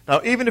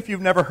 Now, even if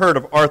you've never heard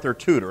of Arthur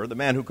Tudor, the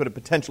man who could have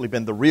potentially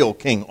been the real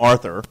King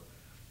Arthur,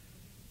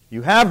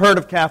 you have heard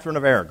of Catherine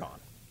of Aragon.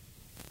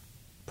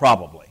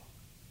 Probably.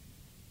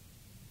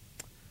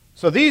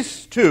 So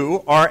these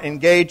two are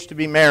engaged to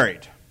be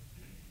married.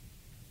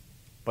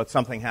 But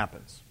something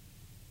happens.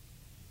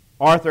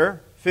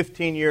 Arthur,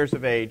 15 years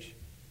of age,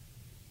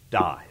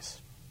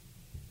 dies.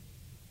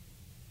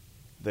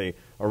 The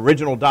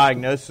original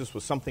diagnosis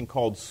was something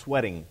called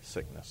sweating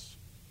sickness.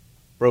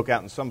 Broke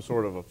out in some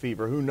sort of a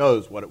fever. Who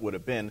knows what it would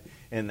have been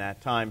in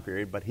that time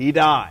period, but he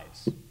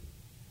dies.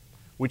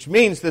 Which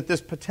means that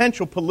this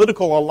potential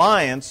political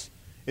alliance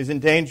is in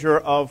danger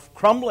of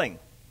crumbling.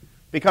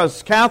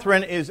 Because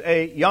Catherine is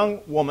a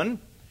young woman.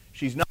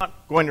 She's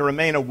not going to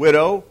remain a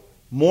widow,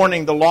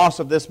 mourning the loss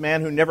of this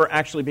man who never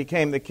actually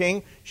became the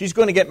king. She's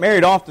going to get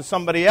married off to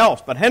somebody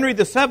else. But Henry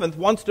VII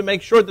wants to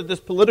make sure that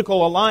this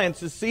political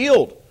alliance is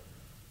sealed.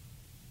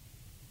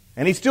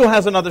 And he still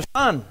has another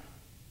son.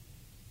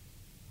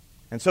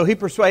 And so he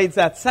persuades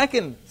that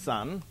second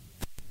son,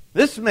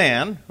 this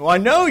man, who I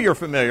know you're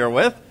familiar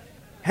with,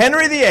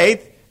 Henry VIII,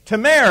 to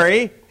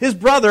marry his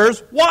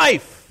brother's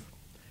wife.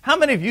 How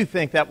many of you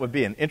think that would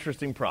be an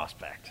interesting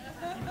prospect?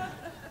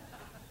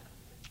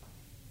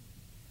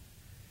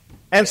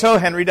 And so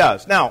Henry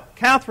does. Now,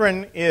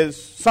 Catherine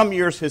is some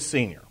years his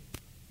senior.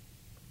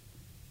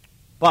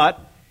 But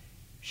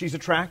she's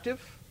attractive,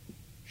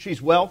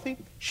 she's wealthy,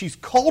 she's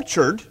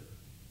cultured,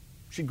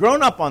 she's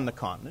grown up on the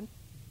continent,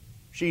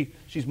 she's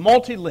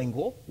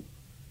multilingual.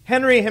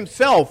 Henry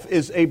himself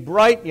is a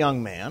bright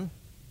young man,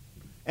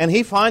 and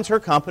he finds her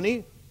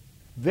company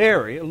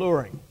very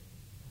alluring.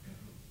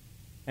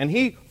 And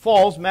he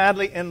falls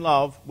madly in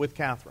love with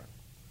Catherine.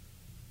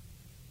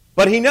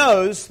 But he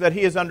knows that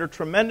he is under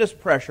tremendous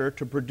pressure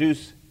to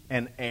produce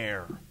an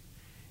heir.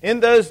 In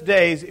those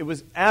days, it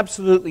was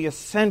absolutely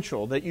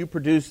essential that you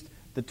produced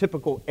the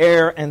typical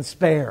heir and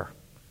spare,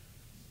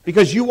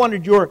 because you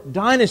wanted your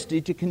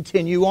dynasty to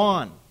continue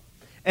on.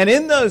 And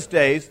in those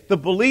days, the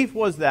belief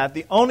was that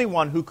the only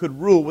one who could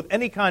rule with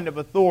any kind of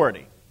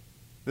authority,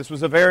 this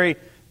was a very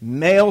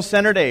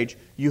male-centered age,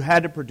 you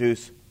had to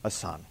produce a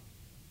son.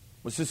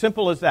 It was as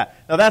simple as that.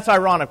 Now, that's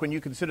ironic when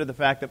you consider the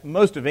fact that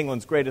most of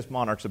England's greatest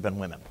monarchs have been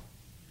women.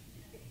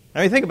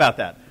 I mean, think about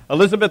that.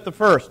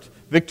 Elizabeth I,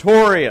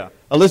 Victoria,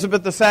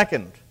 Elizabeth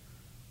II.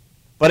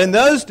 But in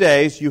those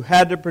days, you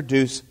had to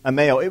produce a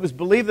male. It was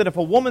believed that if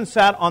a woman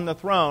sat on the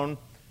throne,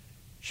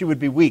 she would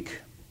be weak.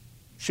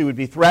 She would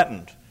be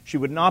threatened. She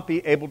would not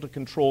be able to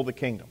control the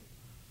kingdom.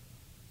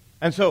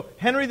 And so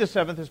Henry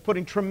VII is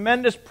putting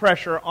tremendous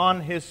pressure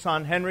on his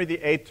son, Henry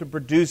VIII, to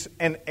produce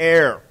an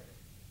heir.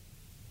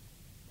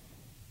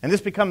 And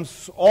this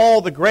becomes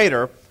all the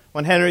greater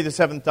when Henry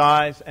VII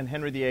dies and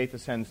Henry VIII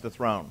ascends the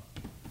throne.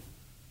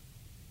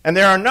 And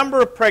there are a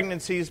number of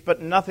pregnancies,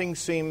 but nothing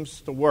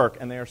seems to work,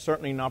 and they are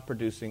certainly not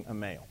producing a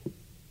male.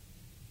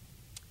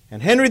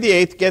 And Henry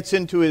VIII gets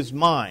into his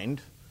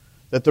mind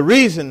that the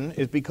reason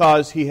is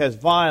because he has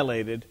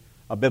violated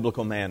a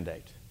biblical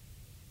mandate,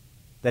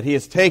 that he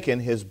has taken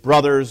his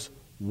brother's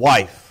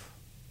wife.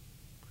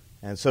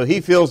 And so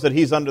he feels that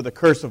he's under the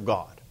curse of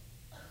God.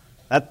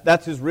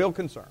 That's his real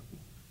concern.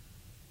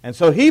 And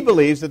so he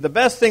believes that the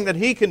best thing that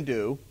he can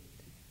do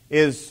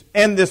is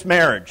end this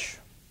marriage,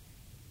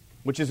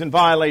 which is in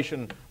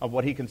violation of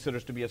what he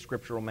considers to be a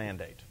scriptural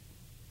mandate.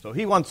 So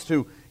he wants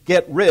to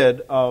get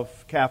rid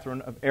of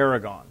Catherine of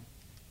Aragon.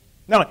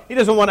 No, he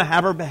doesn't want to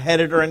have her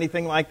beheaded or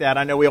anything like that.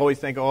 I know we always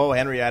think, oh,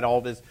 Henry had all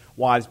of his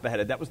wives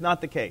beheaded. That was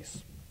not the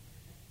case.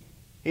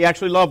 He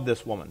actually loved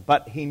this woman,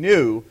 but he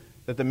knew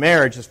that the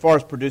marriage, as far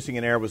as producing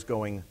an heir, was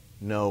going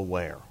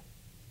nowhere.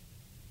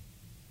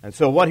 And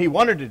so what he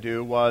wanted to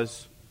do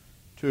was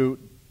to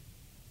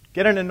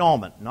get an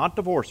annulment, not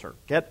divorce her,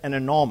 get an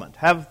annulment,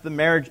 have the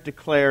marriage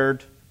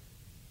declared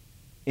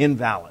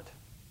invalid.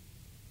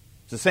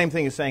 It's the same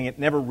thing as saying it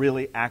never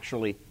really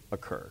actually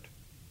occurred.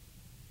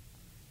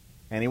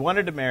 And he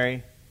wanted to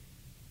marry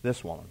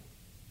this woman,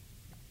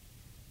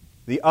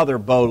 the other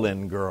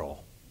Boleyn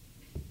girl.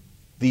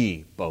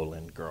 The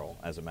Boleyn girl,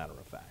 as a matter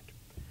of fact.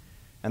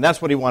 And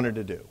that's what he wanted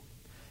to do.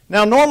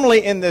 Now,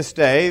 normally in this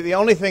day, the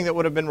only thing that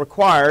would have been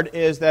required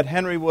is that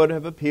Henry would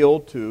have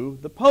appealed to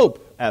the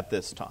Pope at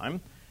this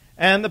time.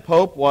 And the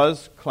Pope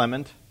was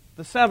Clement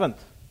VII.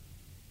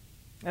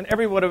 And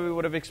everybody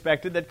would have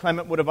expected that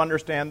Clement would have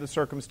understood the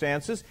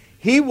circumstances.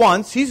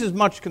 He's as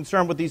much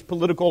concerned with these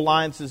political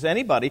alliances as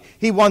anybody.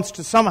 He wants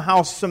to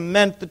somehow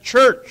cement the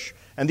church.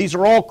 And these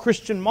are all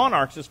Christian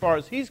monarchs as far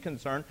as he's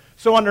concerned.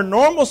 So under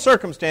normal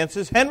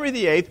circumstances, Henry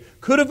VIII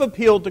could have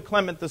appealed to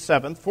Clement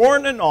VII for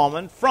an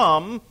annulment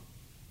from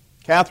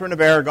Catherine of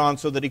Aragon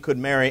so that he could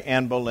marry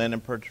Anne Boleyn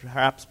and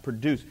perhaps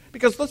produce.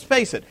 Because let's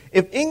face it,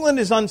 if England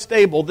is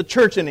unstable, the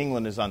church in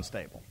England is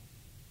unstable.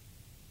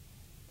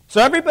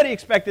 So everybody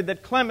expected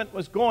that Clement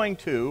was going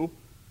to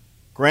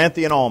grant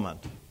the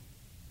annulment.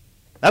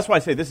 That's why I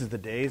say this is the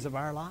days of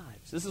our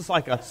lives. This is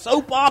like a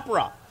soap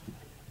opera.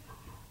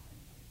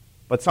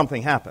 But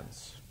something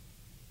happens.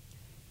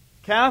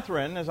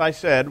 Catherine, as I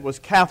said, was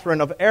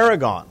Catherine of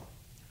Aragon.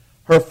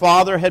 Her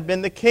father had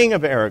been the king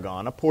of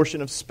Aragon, a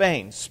portion of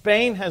Spain.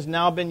 Spain has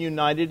now been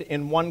united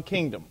in one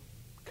kingdom,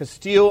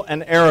 Castile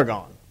and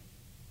Aragon.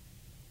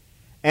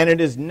 And it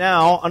is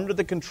now under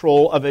the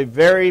control of a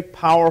very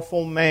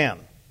powerful man,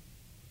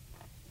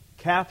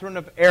 Catherine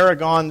of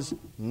Aragon's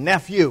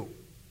nephew.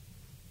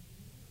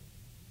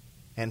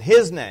 And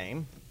his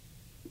name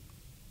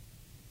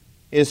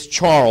is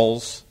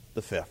Charles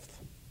V.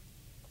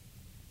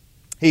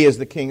 He is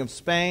the king of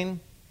Spain.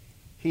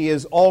 He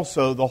is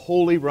also the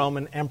Holy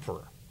Roman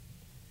Emperor,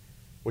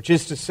 which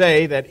is to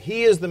say that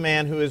he is the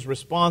man who is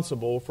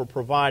responsible for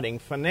providing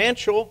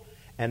financial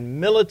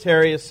and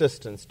military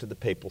assistance to the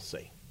papal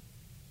see.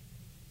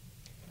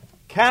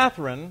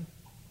 Catherine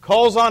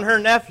calls on her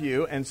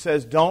nephew and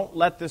says, don't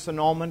let this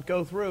annulment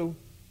go through.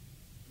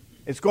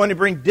 It's going to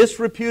bring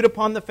disrepute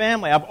upon the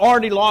family. I've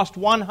already lost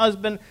one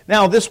husband.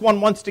 Now this one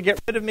wants to get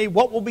rid of me.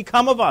 What will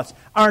become of us?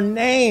 Our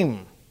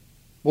name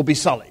will be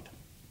sullied.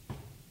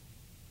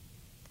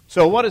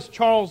 So what does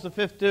Charles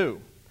V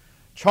do?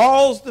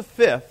 Charles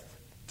V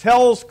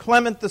tells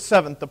Clement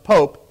VII, the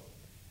Pope,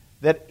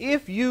 that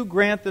if you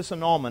grant this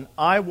annulment,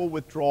 I will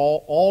withdraw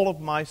all of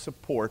my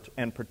support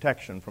and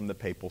protection from the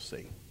papal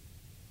see.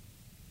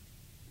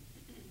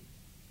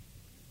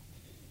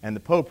 And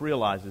the Pope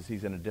realizes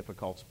he's in a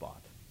difficult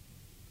spot.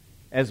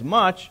 As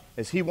much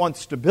as he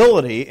wants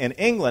stability in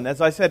England, as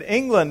I said,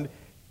 England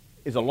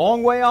is a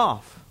long way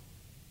off.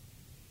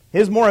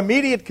 His more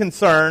immediate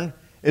concern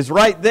is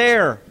right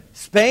there.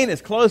 Spain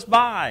is close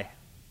by.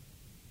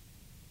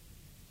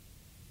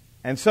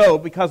 And so,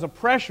 because of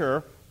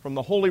pressure from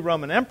the Holy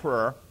Roman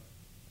Emperor,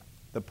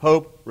 the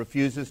Pope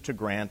refuses to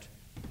grant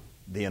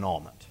the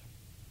annulment.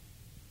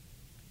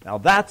 Now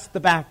that's the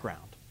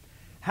background.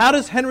 How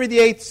does Henry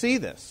VIII see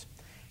this?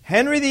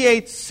 Henry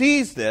VIII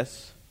sees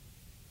this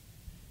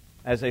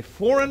as a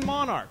foreign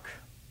monarch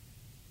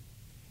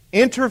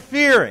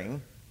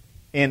interfering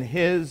in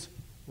his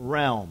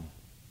realm.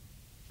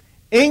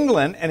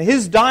 England and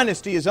his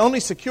dynasty is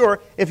only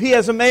secure if he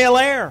has a male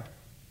heir.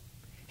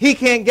 He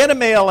can't get a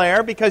male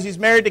heir because he's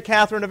married to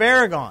Catherine of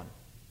Aragon.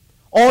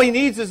 All he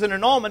needs is an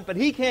annulment, but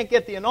he can't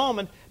get the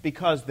annulment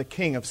because the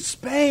King of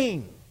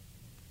Spain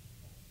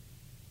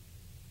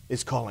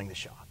is calling the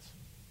shots.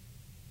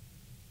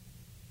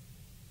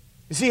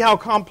 You see how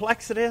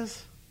complex it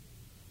is?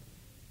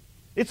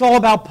 It's all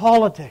about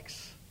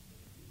politics.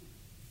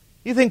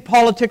 You think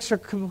politics are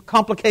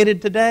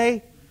complicated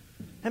today?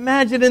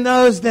 Imagine in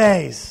those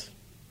days.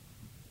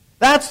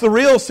 That's the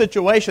real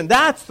situation.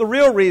 That's the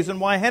real reason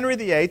why Henry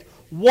VIII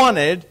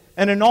wanted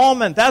an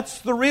annulment. That's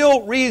the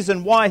real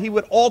reason why he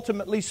would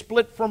ultimately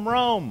split from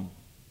Rome.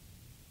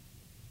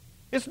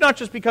 It's not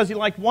just because he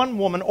liked one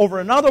woman over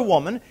another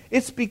woman.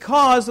 It's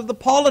because of the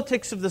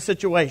politics of the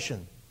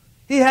situation.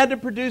 He had to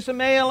produce a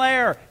male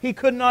heir. He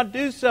could not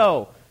do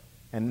so.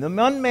 And the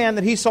one man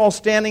that he saw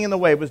standing in the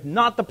way was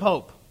not the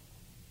Pope.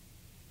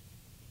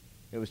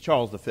 It was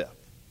Charles V.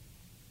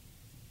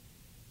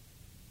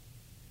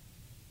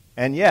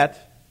 And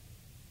yet,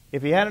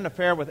 if he had an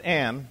affair with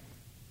Anne,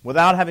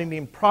 without having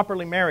been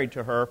properly married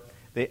to her,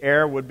 the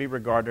heir would be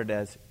regarded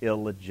as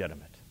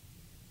illegitimate.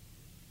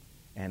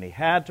 And he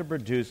had to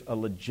produce a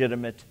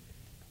legitimate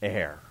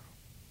heir.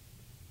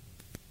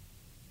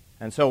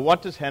 And so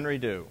what does Henry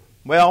do?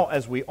 Well,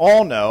 as we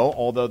all know,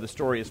 although the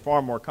story is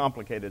far more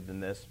complicated than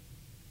this,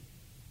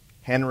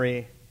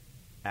 Henry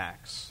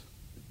acts.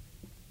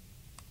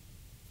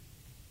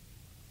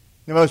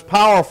 The most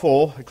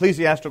powerful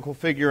ecclesiastical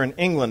figure in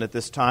England at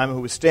this time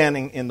who was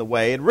standing in the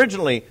way,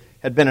 originally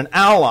had been an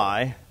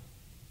ally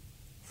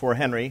for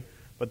Henry,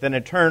 but then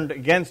had turned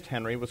against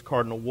Henry, was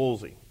Cardinal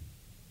Wolsey.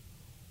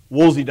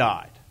 Wolsey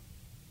died.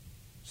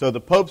 So the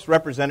Pope's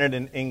representative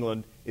in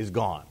England is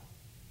gone.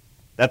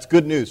 That's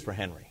good news for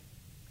Henry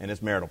and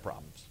his marital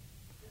problems.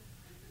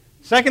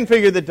 Second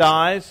figure that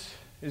dies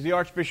is the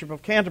Archbishop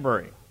of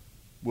Canterbury,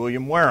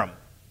 William Wareham.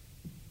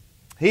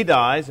 He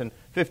dies in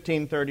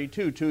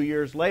 1532, 2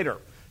 years later.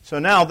 So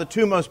now the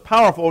two most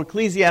powerful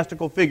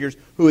ecclesiastical figures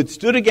who had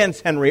stood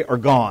against Henry are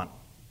gone.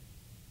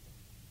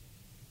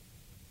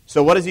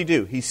 So what does he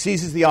do? He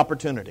seizes the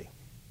opportunity.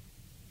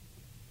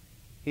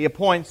 He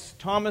appoints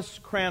Thomas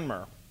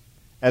Cranmer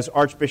as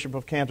Archbishop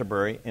of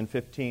Canterbury in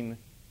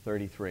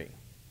 1533.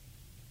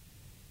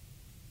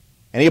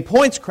 And he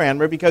appoints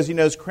Cranmer because he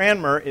knows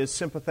Cranmer is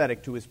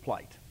sympathetic to his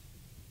plight.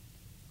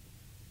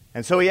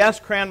 And so he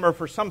asks Cranmer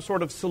for some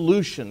sort of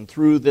solution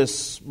through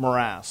this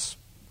morass.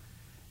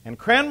 And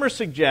Cranmer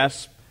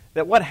suggests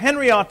that what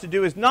Henry ought to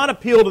do is not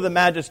appeal to the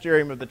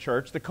magisterium of the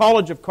church, the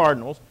College of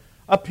Cardinals,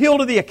 appeal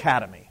to the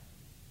academy.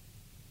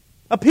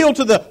 Appeal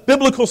to the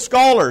biblical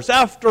scholars.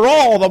 After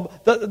all,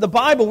 the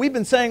Bible, we've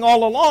been saying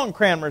all along,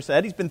 Cranmer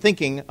said, he's been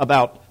thinking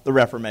about the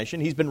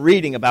Reformation, he's been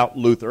reading about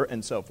Luther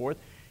and so forth.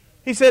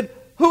 He said,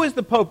 who is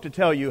the Pope to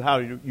tell you how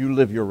you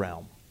live your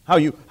realm, how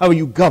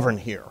you govern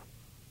here?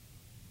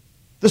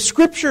 The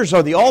Scriptures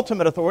are the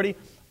ultimate authority.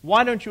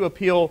 Why don't you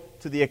appeal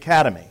to the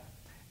academy?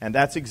 And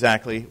that's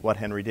exactly what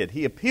Henry did.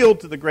 He appealed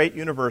to the great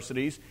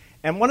universities.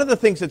 And one of the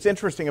things that's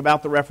interesting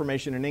about the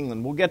Reformation in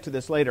England, we'll get to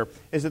this later,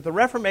 is that the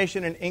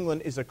Reformation in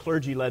England is a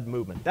clergy-led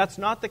movement. That's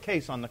not the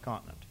case on the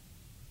continent.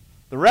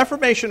 The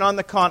Reformation on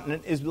the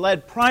continent is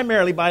led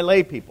primarily by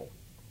lay people.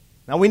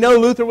 Now we know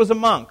Luther was a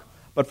monk,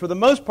 but for the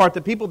most part,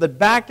 the people that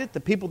backed it,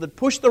 the people that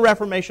pushed the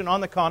Reformation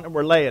on the continent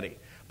were laity.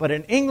 But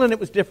in England it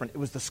was different. It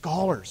was the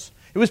scholars.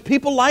 It was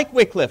people like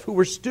Wycliffe, who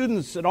were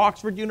students at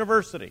Oxford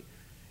University.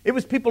 It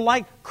was people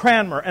like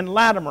Cranmer and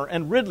Latimer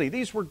and Ridley.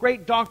 These were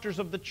great doctors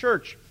of the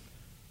church.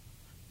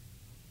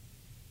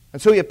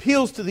 And so he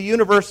appeals to the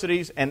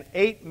universities, and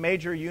 8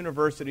 major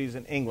universities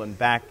in England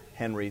backed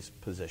Henry's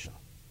position.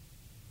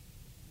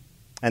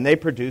 And they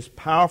produced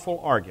powerful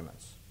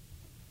arguments.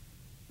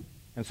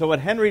 And so what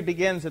Henry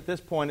begins at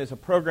this point is a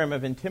program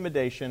of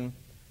intimidation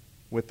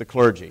with the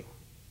clergy.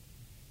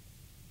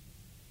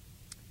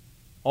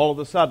 All of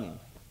a sudden,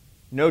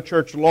 no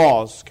church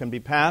laws can be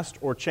passed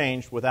or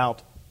changed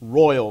without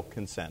royal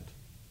consent.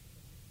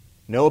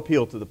 No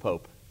appeal to the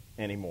Pope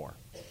anymore.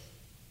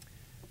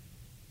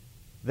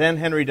 Then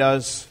Henry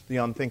does the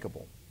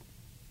unthinkable.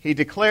 He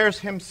declares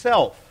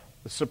himself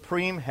the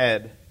supreme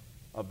head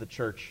of the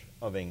Church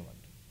of England.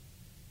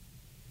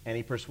 And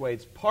he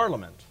persuades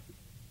Parliament.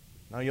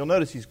 Now you'll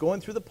notice he's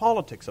going through the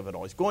politics of it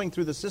all. He's going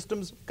through the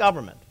systems of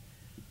government.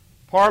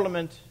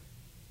 Parliament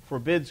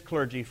forbids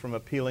clergy from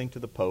appealing to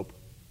the Pope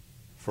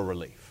for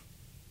relief.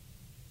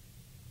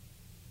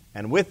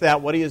 And with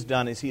that, what he has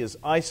done is he has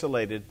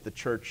isolated the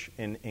church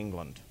in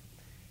England.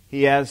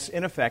 He has,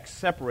 in effect,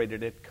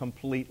 separated it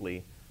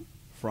completely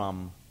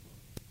from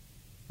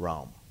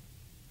Rome.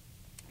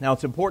 Now,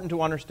 it's important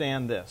to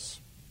understand this.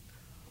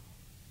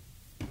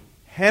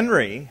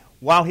 Henry,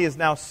 while he has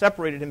now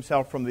separated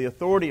himself from the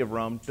authority of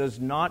Rome, does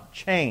not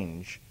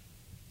change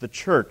the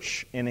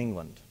church in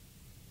England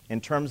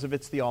in terms of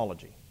its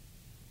theology.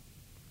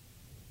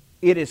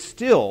 It is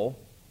still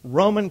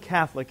Roman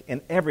Catholic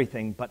in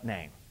everything but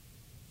name.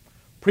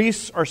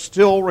 Priests are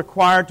still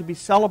required to be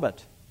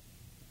celibate.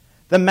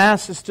 The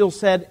Mass is still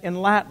said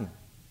in Latin.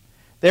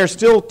 They're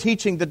still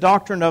teaching the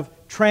doctrine of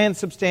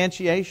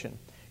transubstantiation.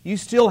 You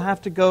still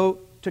have to go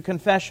to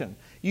confession.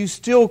 You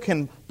still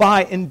can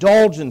buy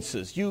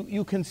indulgences.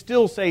 You can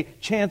still say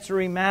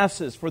chancery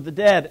masses for the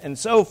dead and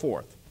so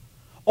forth.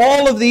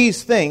 All of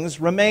these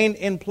things remain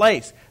in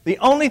place. The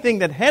only thing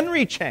that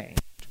Henry changed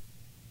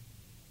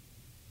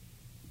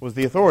was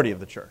the authority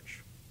of the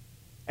church.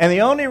 And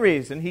the only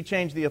reason he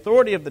changed the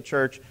authority of the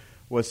church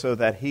was so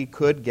that he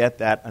could get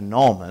that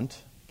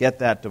annulment, get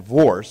that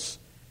divorce,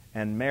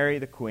 and marry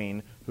the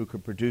queen who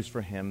could produce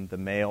for him the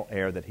male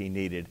heir that he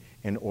needed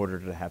in order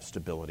to have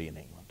stability in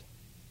England.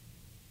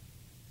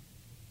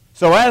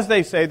 So as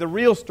they say, the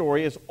real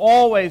story is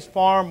always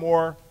far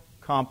more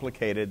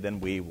complicated than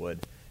we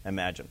would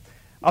imagine.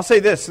 I'll say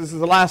this is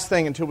the last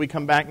thing until we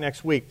come back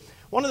next week.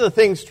 One of the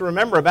things to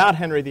remember about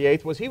Henry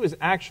VIII was he was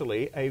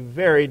actually a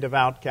very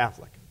devout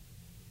Catholic.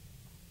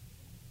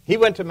 He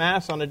went to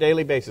Mass on a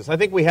daily basis. I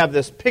think we have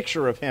this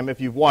picture of him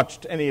if you've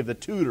watched any of the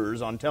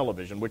Tudors on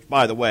television, which,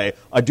 by the way,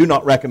 I do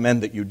not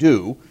recommend that you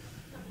do.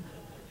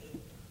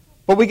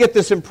 But we get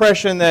this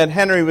impression that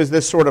Henry was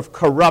this sort of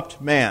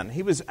corrupt man.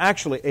 He was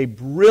actually a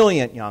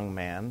brilliant young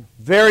man,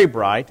 very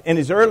bright. In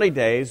his early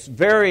days,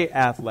 very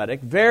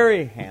athletic,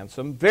 very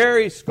handsome,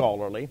 very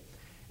scholarly.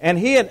 And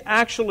he had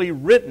actually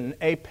written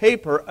a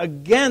paper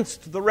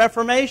against the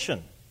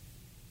Reformation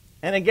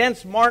and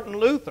against Martin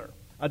Luther,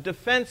 a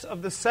defense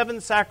of the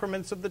 7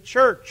 sacraments of the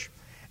church.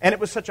 And it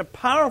was such a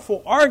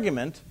powerful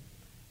argument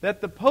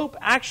that the Pope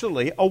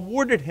actually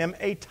awarded him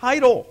a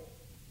title.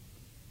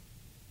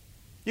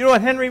 You know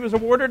what Henry was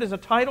awarded as a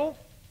title?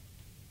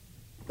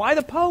 By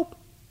the Pope.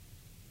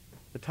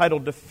 The title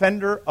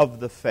Defender of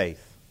the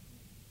Faith.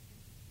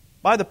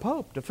 By the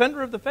Pope,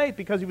 Defender of the Faith,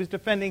 because he was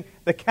defending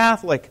the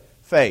Catholic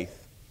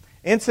faith.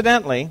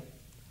 Incidentally,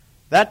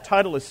 that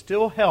title is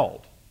still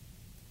held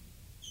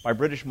by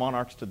British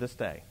monarchs to this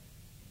day.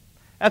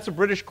 That's a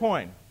British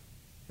coin.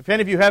 If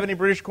any of you have any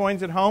British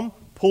coins at home,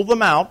 pull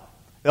them out.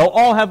 They'll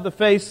all have the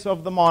face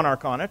of the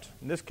monarch on it,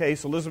 in this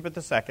case, Elizabeth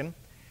II.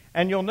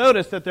 And you'll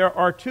notice that there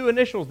are 2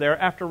 initials there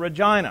after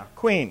Regina,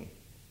 Queen.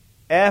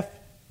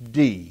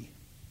 F.D.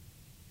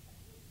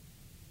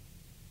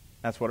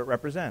 That's what it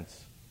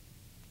represents.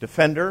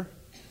 Defender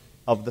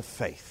of the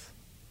faith.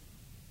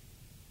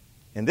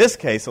 In this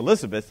case,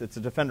 Elizabeth, it's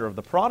a defender of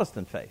the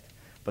Protestant faith.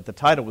 But the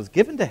title was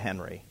given to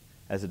Henry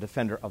as a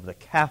defender of the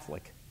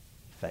Catholic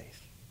faith.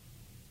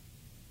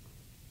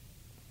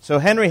 So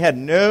Henry had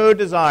no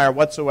desire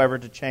whatsoever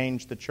to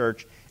change the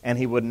church, and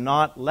he would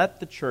not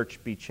let the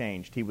church be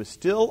changed. He was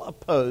still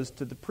opposed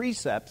to the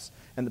precepts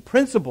and the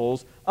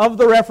principles of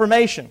the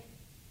Reformation.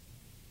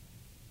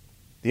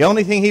 The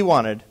only thing he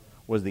wanted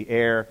was the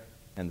heir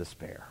and the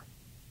spare.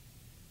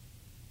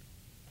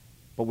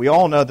 But we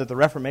all know that the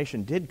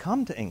Reformation did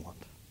come to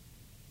England.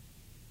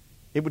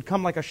 It would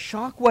come like a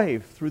shock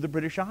wave through the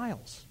British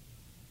Isles.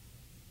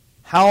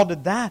 How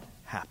did that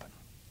happen?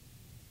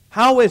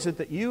 How is it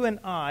that you and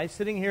I,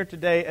 sitting here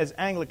today as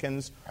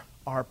Anglicans,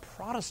 are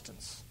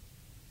Protestants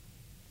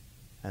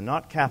and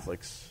not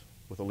Catholics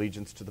with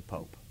allegiance to the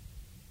Pope?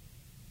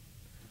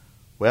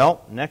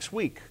 Well, next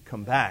week,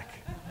 come back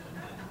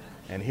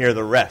and hear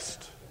the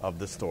rest of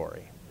the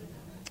story.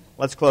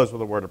 Let's close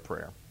with a word of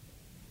prayer.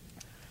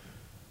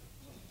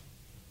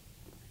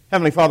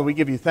 Heavenly Father, we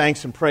give you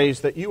thanks and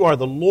praise that you are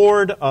the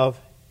Lord of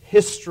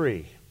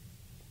history,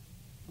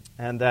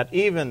 and that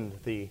even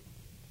the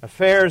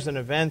affairs and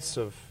events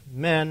of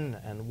men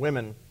and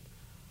women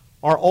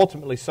are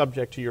ultimately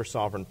subject to your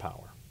sovereign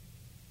power.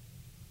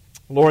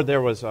 Lord,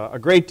 there was a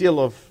great deal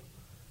of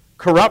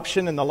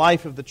corruption in the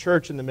life of the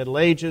church in the Middle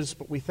Ages,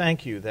 but we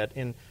thank you that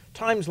in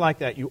times like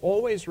that you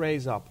always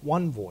raise up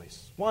one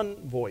voice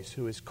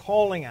who is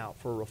calling out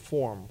for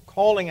reform,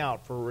 calling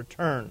out for a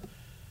return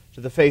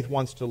to the faith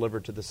once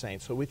delivered to the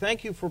saints. So we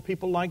thank you for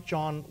people like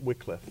John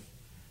Wycliffe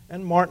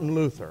and Martin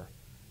Luther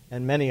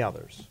and many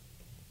others.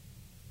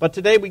 But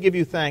today we give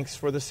you thanks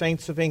for the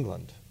saints of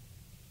England,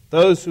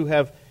 those who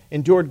have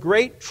endured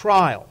great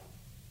trial,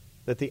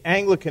 that the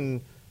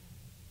Anglican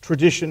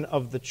tradition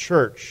of the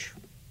church,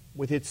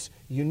 with its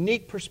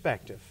unique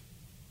perspective,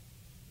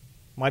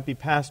 might be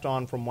passed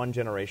on from one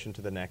generation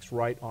to the next,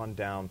 right on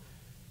down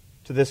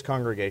to this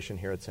congregation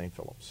here at St.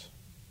 Philip's.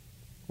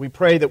 We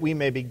pray that we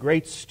may be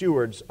great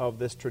stewards of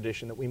this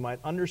tradition, that we might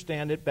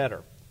understand it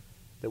better,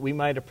 that we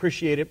might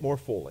appreciate it more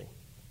fully,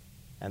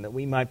 and that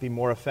we might be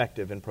more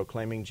effective in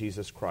proclaiming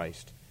Jesus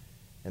Christ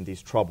in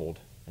these troubled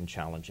and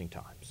challenging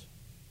times.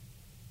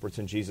 For it's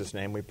in Jesus'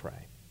 name we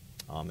pray.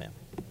 Amen.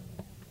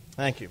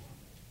 Thank you.